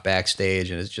everything off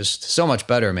Backstage, and it's just so much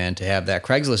better, man, to have that.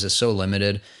 Craigslist is so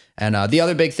limited. And the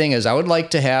other big thing is I would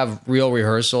like to have real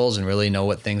rehearsals and really know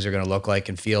what things are going to look like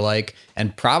and feel like.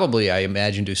 And probably, I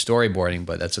imagine, do storyboarding,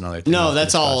 but that's another thing. No,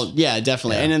 that's all. Yeah,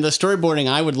 definitely. Yeah. And in the storyboarding,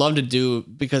 I would love to do,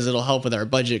 because it'll help with our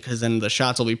budget, because then the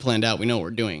shots will be planned out. We know what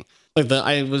we're doing. Like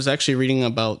I was actually reading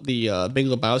about the Big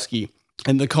Lebowski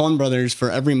and the Coen brothers,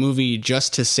 for every movie,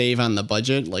 just to save on the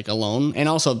budget, like alone, and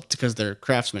also because they're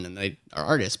craftsmen and they are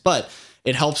artists, but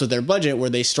it helps with their budget,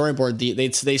 where they storyboard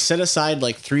they set aside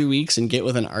like 3 weeks and get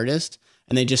with an artist,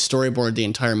 and they just storyboard the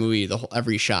entire movie,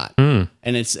 every shot, and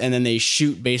then they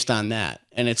shoot based on that.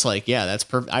 And it's like, yeah, that's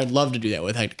perfect. I'd love to do that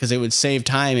with it, because it would save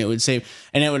time. It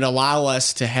would allow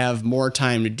us to have more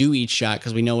time to do each shot,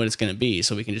 because we know what it's going to be.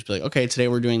 So we can just be like, okay, today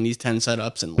we're doing these 10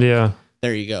 setups, and yeah.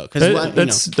 There you go.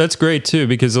 Because that's great too,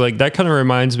 because like that kind of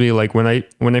reminds me, like when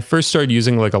I first started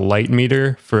using like a light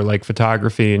meter for like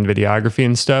photography and videography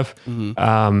and stuff,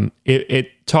 it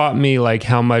taught me like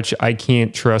how much I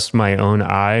can't trust my own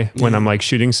eye when I'm like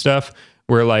shooting stuff,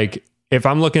 where like if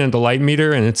I'm looking at the light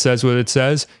meter and it says what it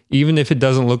says, even if it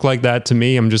doesn't look like that to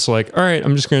me, I'm just like, all right,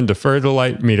 I'm just going to defer to the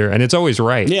light meter. And it's always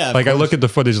right. Yeah. Like I look at the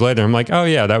footage later, I'm like, oh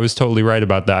yeah, that was totally right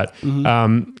about that.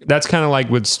 That's kind of like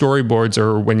with storyboards,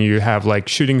 or when you have like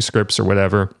shooting scripts or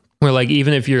whatever, where like,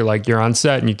 even if you're on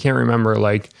set and you can't remember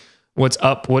like what's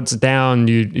up, what's down,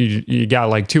 you got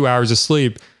like 2 hours of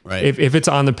sleep. Right. If it's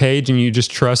on the page and you just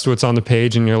trust what's on the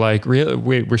page, and you're like, really,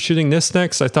 wait, we're shooting this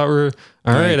next? I thought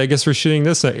all right, I guess we're shooting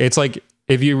this. It's like,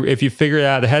 if you figure it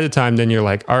out ahead of time, then you're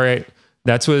like, all right,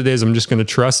 that's what it is. I'm just going to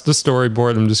trust the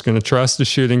storyboard. I'm just going to trust the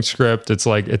shooting script. It's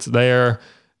like, it's there,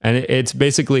 and it's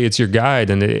basically, it's your guide,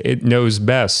 and it knows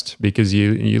best, because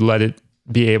you let it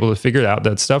be able to figure out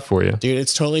that stuff for you. Dude,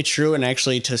 it's totally true. And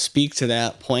actually, to speak to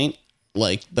that point,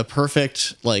 like the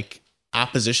perfect like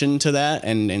opposition to that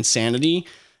and insanity,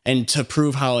 and to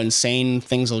prove how insane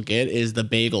things will get, is the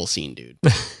bagel scene, dude.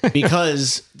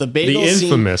 Because the bagel the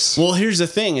infamous scene, well, here's the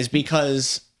thing, is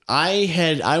because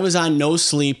I was on no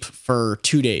sleep for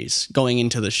 2 days going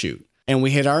into the shoot. and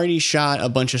we had already shot a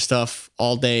bunch of stuff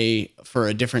all day for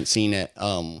a different scene at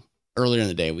earlier in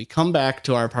the day. We come back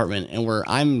to our apartment and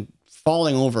I'm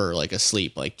falling over like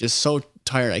asleep, like just so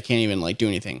tired I can't even like do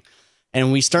anything.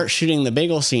 And we start shooting the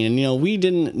bagel scene,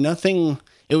 and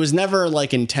it was never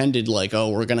like intended like, oh,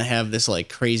 we're gonna have this like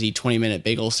crazy 20-minute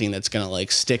bagel scene that's gonna like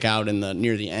stick out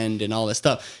near the end and all this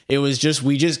stuff. It was just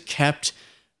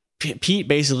Pete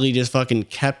basically just fucking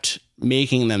kept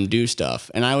making them do stuff,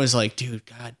 and I was like, dude,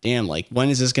 god damn, like when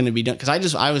is this gonna be done?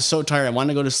 Because I was so tired, I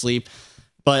wanted to go to sleep.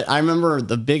 But I remember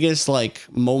the biggest like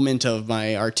moment of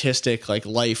my artistic like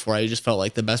life where I just felt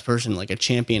like the best person, like a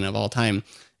champion of all time,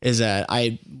 is that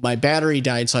my battery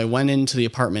died. So I went into the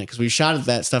apartment because we shot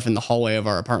that stuff in the hallway of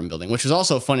our apartment building, which was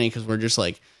also funny because we're just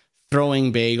like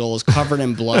throwing bagels covered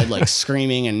in blood, like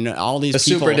screaming, and all these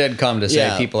people. The super did come to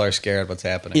say people are scared what's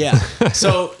happening. Yeah.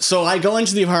 So I go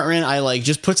into the apartment, I like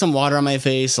just put some water on my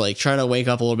face, like try to wake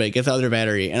up a little bit, get the other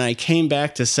battery. And I came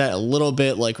back to set a little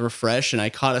bit like refreshed, and I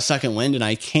caught a second wind, and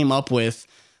I came up with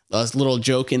a little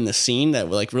joke in the scene that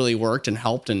like really worked and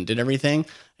helped and did everything.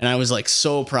 And I was like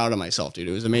so proud of myself, dude.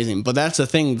 It was amazing. But that's the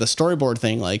thing, the storyboard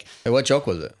thing, like. Hey, what joke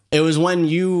was it? It was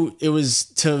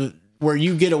where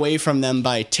you get away from them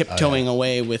by tiptoeing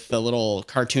away with the little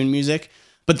cartoon music.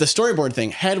 But the storyboard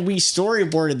thing, had we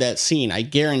storyboarded that scene, I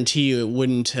guarantee you it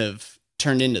wouldn't have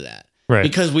turned into that. Right.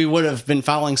 Because we would have been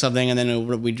following something and then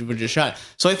we would just shot.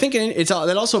 So I think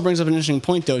that also brings up an interesting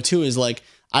point, though, too, is like,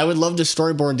 I would love to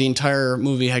storyboard the entire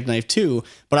movie Hectic Knife 2,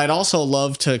 but I'd also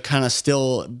love to kind of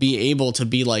still be able to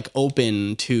be like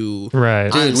open to. Right.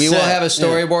 Dude, we will have a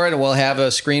storyboard and we'll have a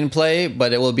screenplay,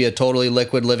 but it will be a totally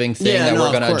liquid living thing that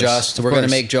we're going to adjust. We're going to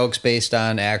make jokes based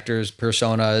on actors'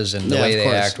 personas and the way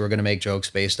they act. We're going to make jokes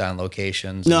based on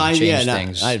locations.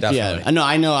 Things. Definitely.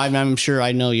 I know. I'm sure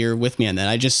I know you're with me on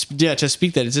that. To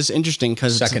speak that, it's just interesting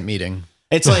because second meeting.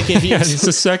 It's like if you it's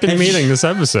the second meeting this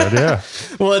episode. Yeah.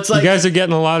 Well, it's like you guys are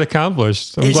getting a lot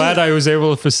accomplished. I'm glad I was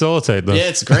able to facilitate this. Yeah,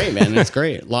 it's great, man. It's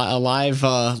great. A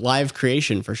live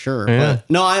creation for sure. Yeah. But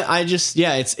no, I just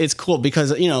it's cool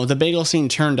because the bagel scene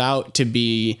turned out to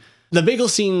be the bagel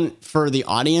scene for the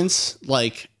audience,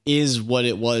 like is what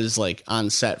it was like on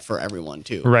set for everyone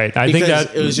too. Right. I think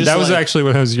that was actually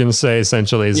what I was going to say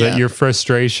essentially is that your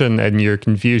frustration and your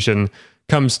confusion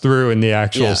comes through in the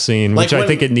actual scene, which I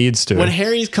think it needs to. When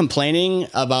Harry's complaining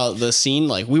about the scene,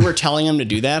 like we were telling him to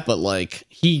do that, but like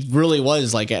he really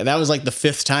was like, that was like the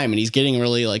fifth time and he's getting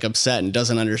really like upset and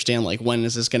doesn't understand like when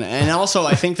is this going to, and also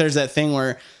I think there's that thing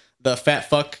where the fat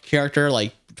fuck character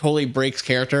like totally breaks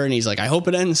character and he's like, I hope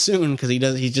it ends soon because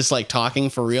he's just like talking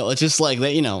for real. It's just like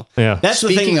that, Yeah. That's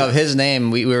Speaking the thing. of his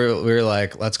name, we were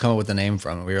like, let's come up with the name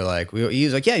from him. We were like, he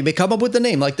was like, yeah, you come up with the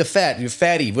name, like the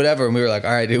fatty, whatever. And we were like,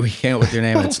 all right, dude, we came up with your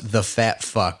name. It's the fat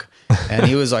fuck. And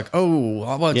he was like,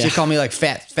 oh, why don't you call me like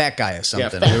fat guy or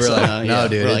something? We were like, no,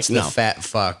 dude, it's the fat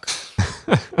fuck.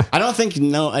 I don't think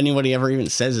anybody ever even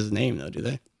says his name though, do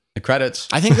they? The credits.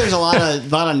 I think there's a lot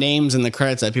of names in the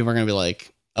credits that people are going to be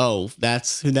like, oh,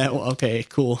 that's who that was. Okay,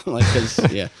 cool. Like, cause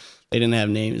they didn't have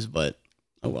names, but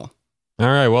oh well. All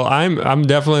right. Well, I'm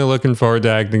definitely looking forward to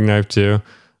Hectic Knife 2.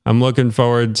 I'm looking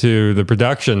forward to the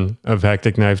production of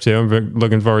Hectic Knife 2. I'm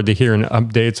looking forward to hearing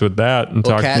updates with that. And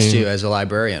we'll cast you as a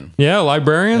librarian. Yeah,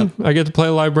 librarian. Yep. I get to play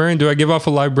a librarian. Do I give off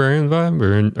a librarian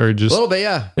vibe or just a little bit?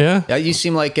 Yeah. Yeah. You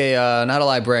seem like a not a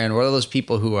librarian. What are those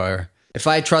people who are? If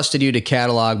I trusted you to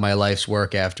catalog my life's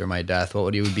work after my death, what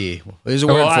would you be? There's a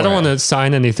word for I don't want to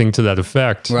sign anything to that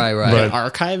effect. Right. But an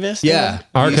archivist? Yeah.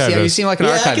 Archivist. You seem like an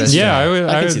archivist. I can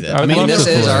see that. I mean, this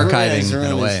is archiving in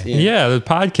a way. Yeah, the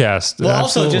podcast. Well,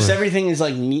 also just everything is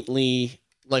like neatly,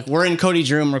 like we're in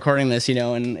Cody's room recording this,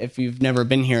 and if you've never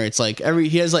been here, it's like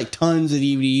he has like tons of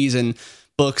DVDs and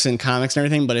books and comics and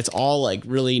everything, but it's all like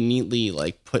really neatly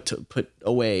like put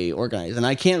away, organized, and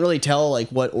I can't really tell like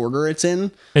what order it's in.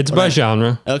 It's by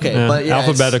genre. Okay, but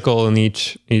alphabetical in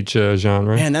each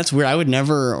genre. Man, that's weird. I would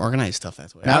never organize stuff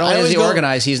that way. Not only is he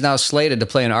organized, he's now slated to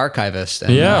play an archivist.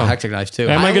 And, Hectic Knife 2.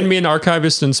 Am I going to be an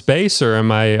archivist in space, or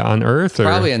am I on Earth? Or?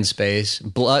 Probably in space.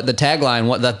 Blood. The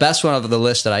tagline, the best one of the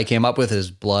list that I came up with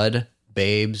is blood,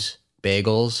 babes,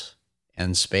 bagels,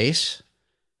 and space.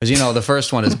 Because, the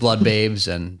first one is blood, babes,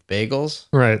 and bagels.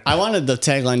 Right. I wanted the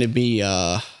tagline to be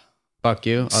fuck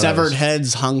you. Severed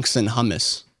heads, hunks, and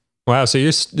hummus. Wow, so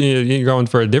you're going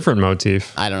for a different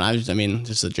motif. I don't know. I mean,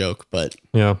 just a joke, but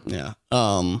Yeah. Yeah.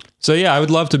 So yeah, I would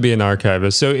love to be an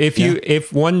archivist. So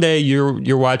if one day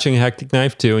you're watching Hectic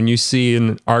Knife 2 and you see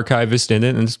an archivist in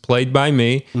it and it's played by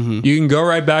me, you can go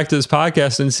right back to this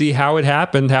podcast and see how it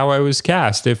happened, how I was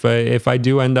cast. If I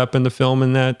do end up in the film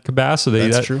in that capacity,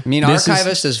 That's true. I mean,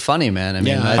 archivist is funny, man. I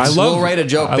mean, we'll write a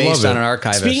joke based on an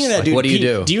archivist. Speaking of that, dude, what do you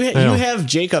do? Do you have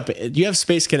Jacob? You have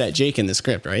Space Cadet Jake in the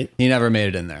script, right? He never made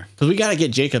it in there. Because we got to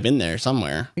get Jacob in there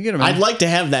somewhere. You get him in. I'd like to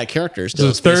have that character still.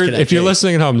 The third, Cadet if you're Jake.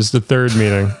 listening at home, this is the third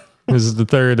meeting. This is the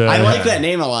third. I like that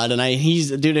name a lot, and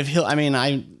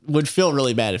I would feel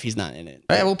really bad if he's not in it.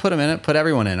 All right, we'll put him in it. Put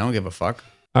everyone in. I don't give a fuck.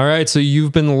 All right, so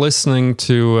you've been listening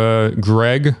to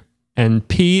Greg and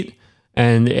Pete,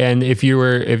 and if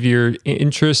your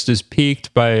interest is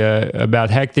piqued by about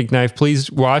Hectic Knife,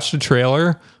 please watch the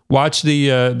trailer. Watch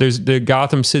there's the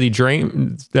Gotham City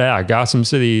Drains. Yeah, Gotham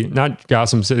City, not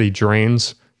Gotham City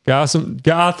Drains.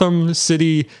 Gotham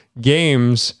City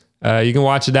Games. You can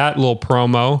watch that little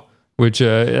promo, which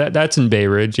that's in Bay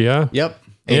Ridge, yeah? Yep.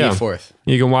 Yeah. 84th.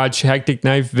 You can watch Hectic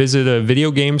Knife, visit a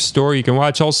video game store. You can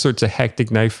watch all sorts of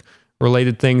Hectic Knife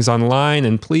related things online.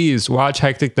 And please watch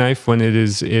Hectic Knife when it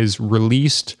is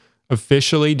released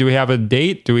officially. Do we have a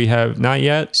date? Do we have not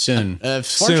yet? Soon.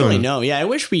 Fortunately, Soon. no. Yeah, I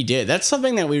wish we did. That's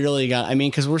something that we really got. I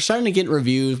mean, because we're starting to get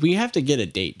reviews. We have to get a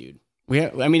date, dude.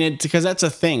 Because that's a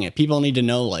thing. People need to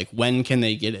know, like, when can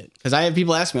they get it? Because I have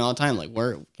people ask me all the time, like,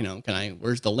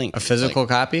 where's the link? A physical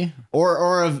copy?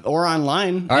 Or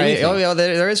online. All right. anything. Oh, yeah,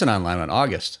 there is an online one.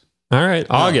 August. All right,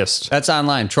 August. That's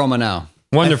online. Trauma Now.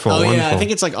 Wonderful. Yeah, wonderful. I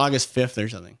think it's like August 5th or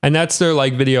something. And that's their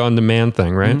like video on demand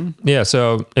thing, right? Yeah.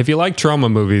 So if you like trauma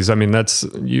movies, I mean, that's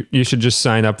you should just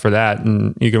sign up for that,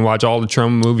 and you can watch all the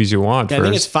trauma movies you want. Yeah, I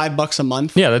think it's $5 a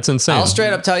month. Yeah, that's insane. I'll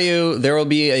straight up tell you there will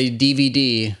be a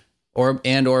DVD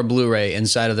or Blu-ray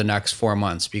inside of the next 4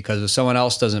 months, because if someone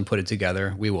else doesn't put it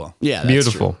together, we will. Yeah, that's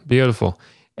Beautiful, true. beautiful.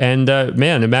 And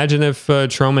man, imagine if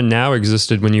Trauma Now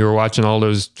existed when you were watching all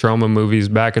those trauma movies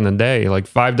back in the day. Like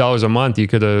 $5 a month, you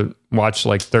could have watched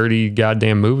like 30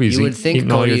 goddamn movies. You would think,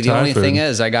 eating all your Cody, the Thai only food. thing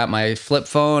is I got my flip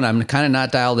phone. I'm kind of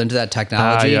not dialed into that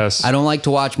technology. Yes. I don't like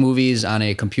to watch movies on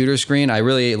a computer screen. I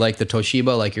really like the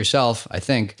Toshiba, like yourself, I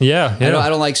think. Yeah, yeah. I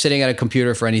don't like sitting at a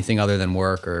computer for anything other than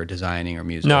work or designing or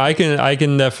music. No, I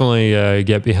can definitely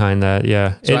get behind that.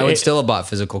 Yeah. So I would still have bought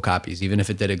physical copies, even if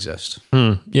it did exist.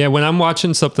 Yeah, when I'm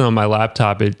watching something on my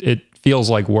laptop, it feels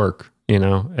like work, you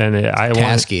know, and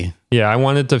Tasky. I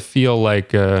want it to feel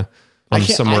like I'm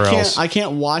somewhere else. I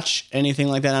can't watch anything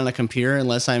like that on a computer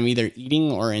unless I'm either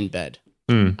eating or in bed.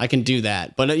 I can do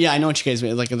that, but yeah, I know what you guys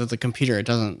mean. Like the computer,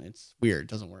 it's weird. It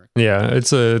doesn't work. Yeah,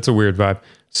 it's a weird vibe.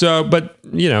 So, but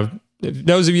you know,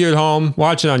 those of you at home,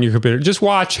 watch it on your computer. Just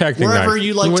watch Hectic Wherever Knife.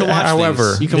 you like to watch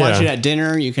However, things. You can watch it yeah. at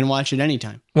dinner. You can watch it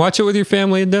anytime. Watch it with your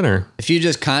family at dinner. If you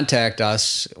just contact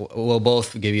us, we'll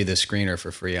both give you the screener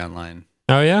for free online.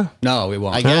 Oh yeah. No, we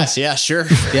won't. I guess. Yeah, sure.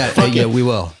 Yeah, we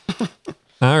will.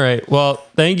 All right. Well,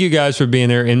 thank you guys for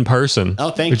being here in person. Oh,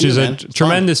 thank which you, is man. a It's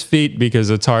tremendous feat, because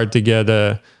it's hard to get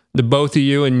the both of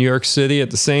you in New York City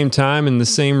at the same time in the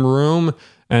same room.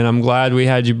 And I'm glad we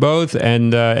had you both.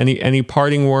 And any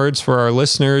parting words for our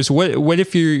listeners? What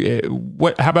if you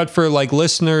how about for like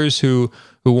listeners who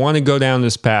want to go down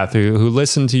this path, who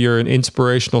listen to your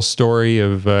inspirational story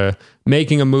of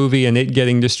making a movie and it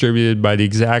getting distributed by the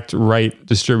exact right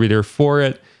distributor for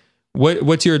it?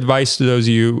 What's your advice to those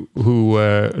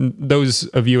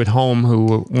of you at home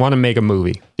who want to make a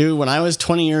movie? Dude, when I was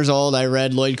 20 years old, I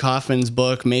read Lloyd Kaufman's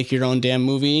book, Make Your Own Damn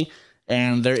Movie.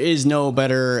 And there is no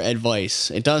better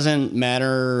advice. It doesn't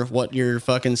matter what your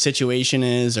fucking situation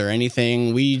is or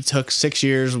anything. We took 6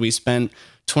 years. We spent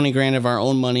 20 grand of our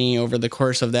own money over the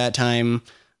course of that time.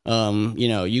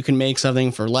 You can make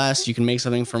something for less. You can make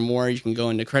something for more. You can go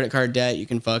into credit card debt. You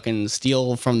can fucking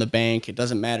steal from the bank. It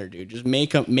doesn't matter, dude. Just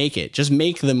make it. Just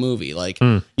make the movie. Like,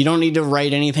 you don't need to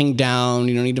write anything down.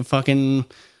 You don't need to fucking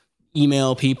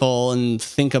email people and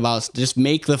think about, just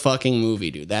make the fucking movie,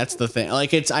 dude. That's the thing.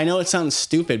 Like, I know it sounds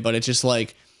stupid, but it's just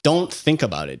like, don't think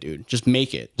about it, dude. Just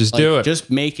make it. Just do it. Just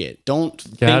make it. Don't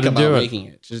Gotta think do about it. making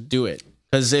it. Just do it.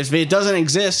 Because if it doesn't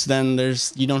exist, then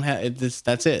you don't have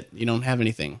that's it. You don't have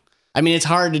anything. I mean, it's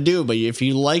hard to do, but if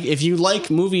you like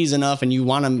movies enough and you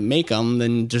want to make them,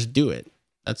 then just do it.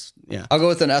 I'll go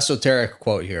with an esoteric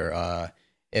quote here.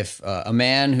 If a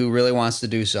man who really wants to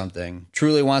do something,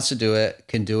 truly wants to do it,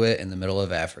 can do it in the middle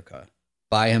of Africa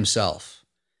by himself.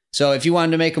 So if you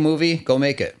wanted to make a movie, go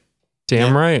make it.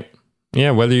 Damn right.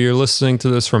 Yeah, whether you're listening to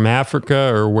this from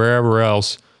Africa or wherever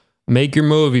else, make your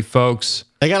movie, folks.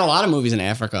 They got a lot of movies in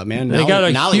Africa, man. They got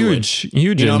a huge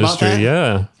You know about industry. that?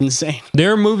 Yeah. Insane.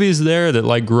 There are movies there that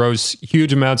like gross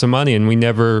huge amounts of money and we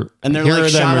never And they're hear like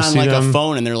of them shot or on see like them. a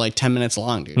phone and they're like 10 minutes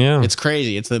long, dude. Yeah. It's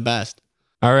crazy. It's the best.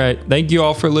 All right. Thank you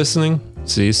all for listening.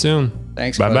 See you soon.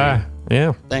 Thanks, Bye-bye. Cody.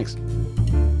 Yeah. Thanks.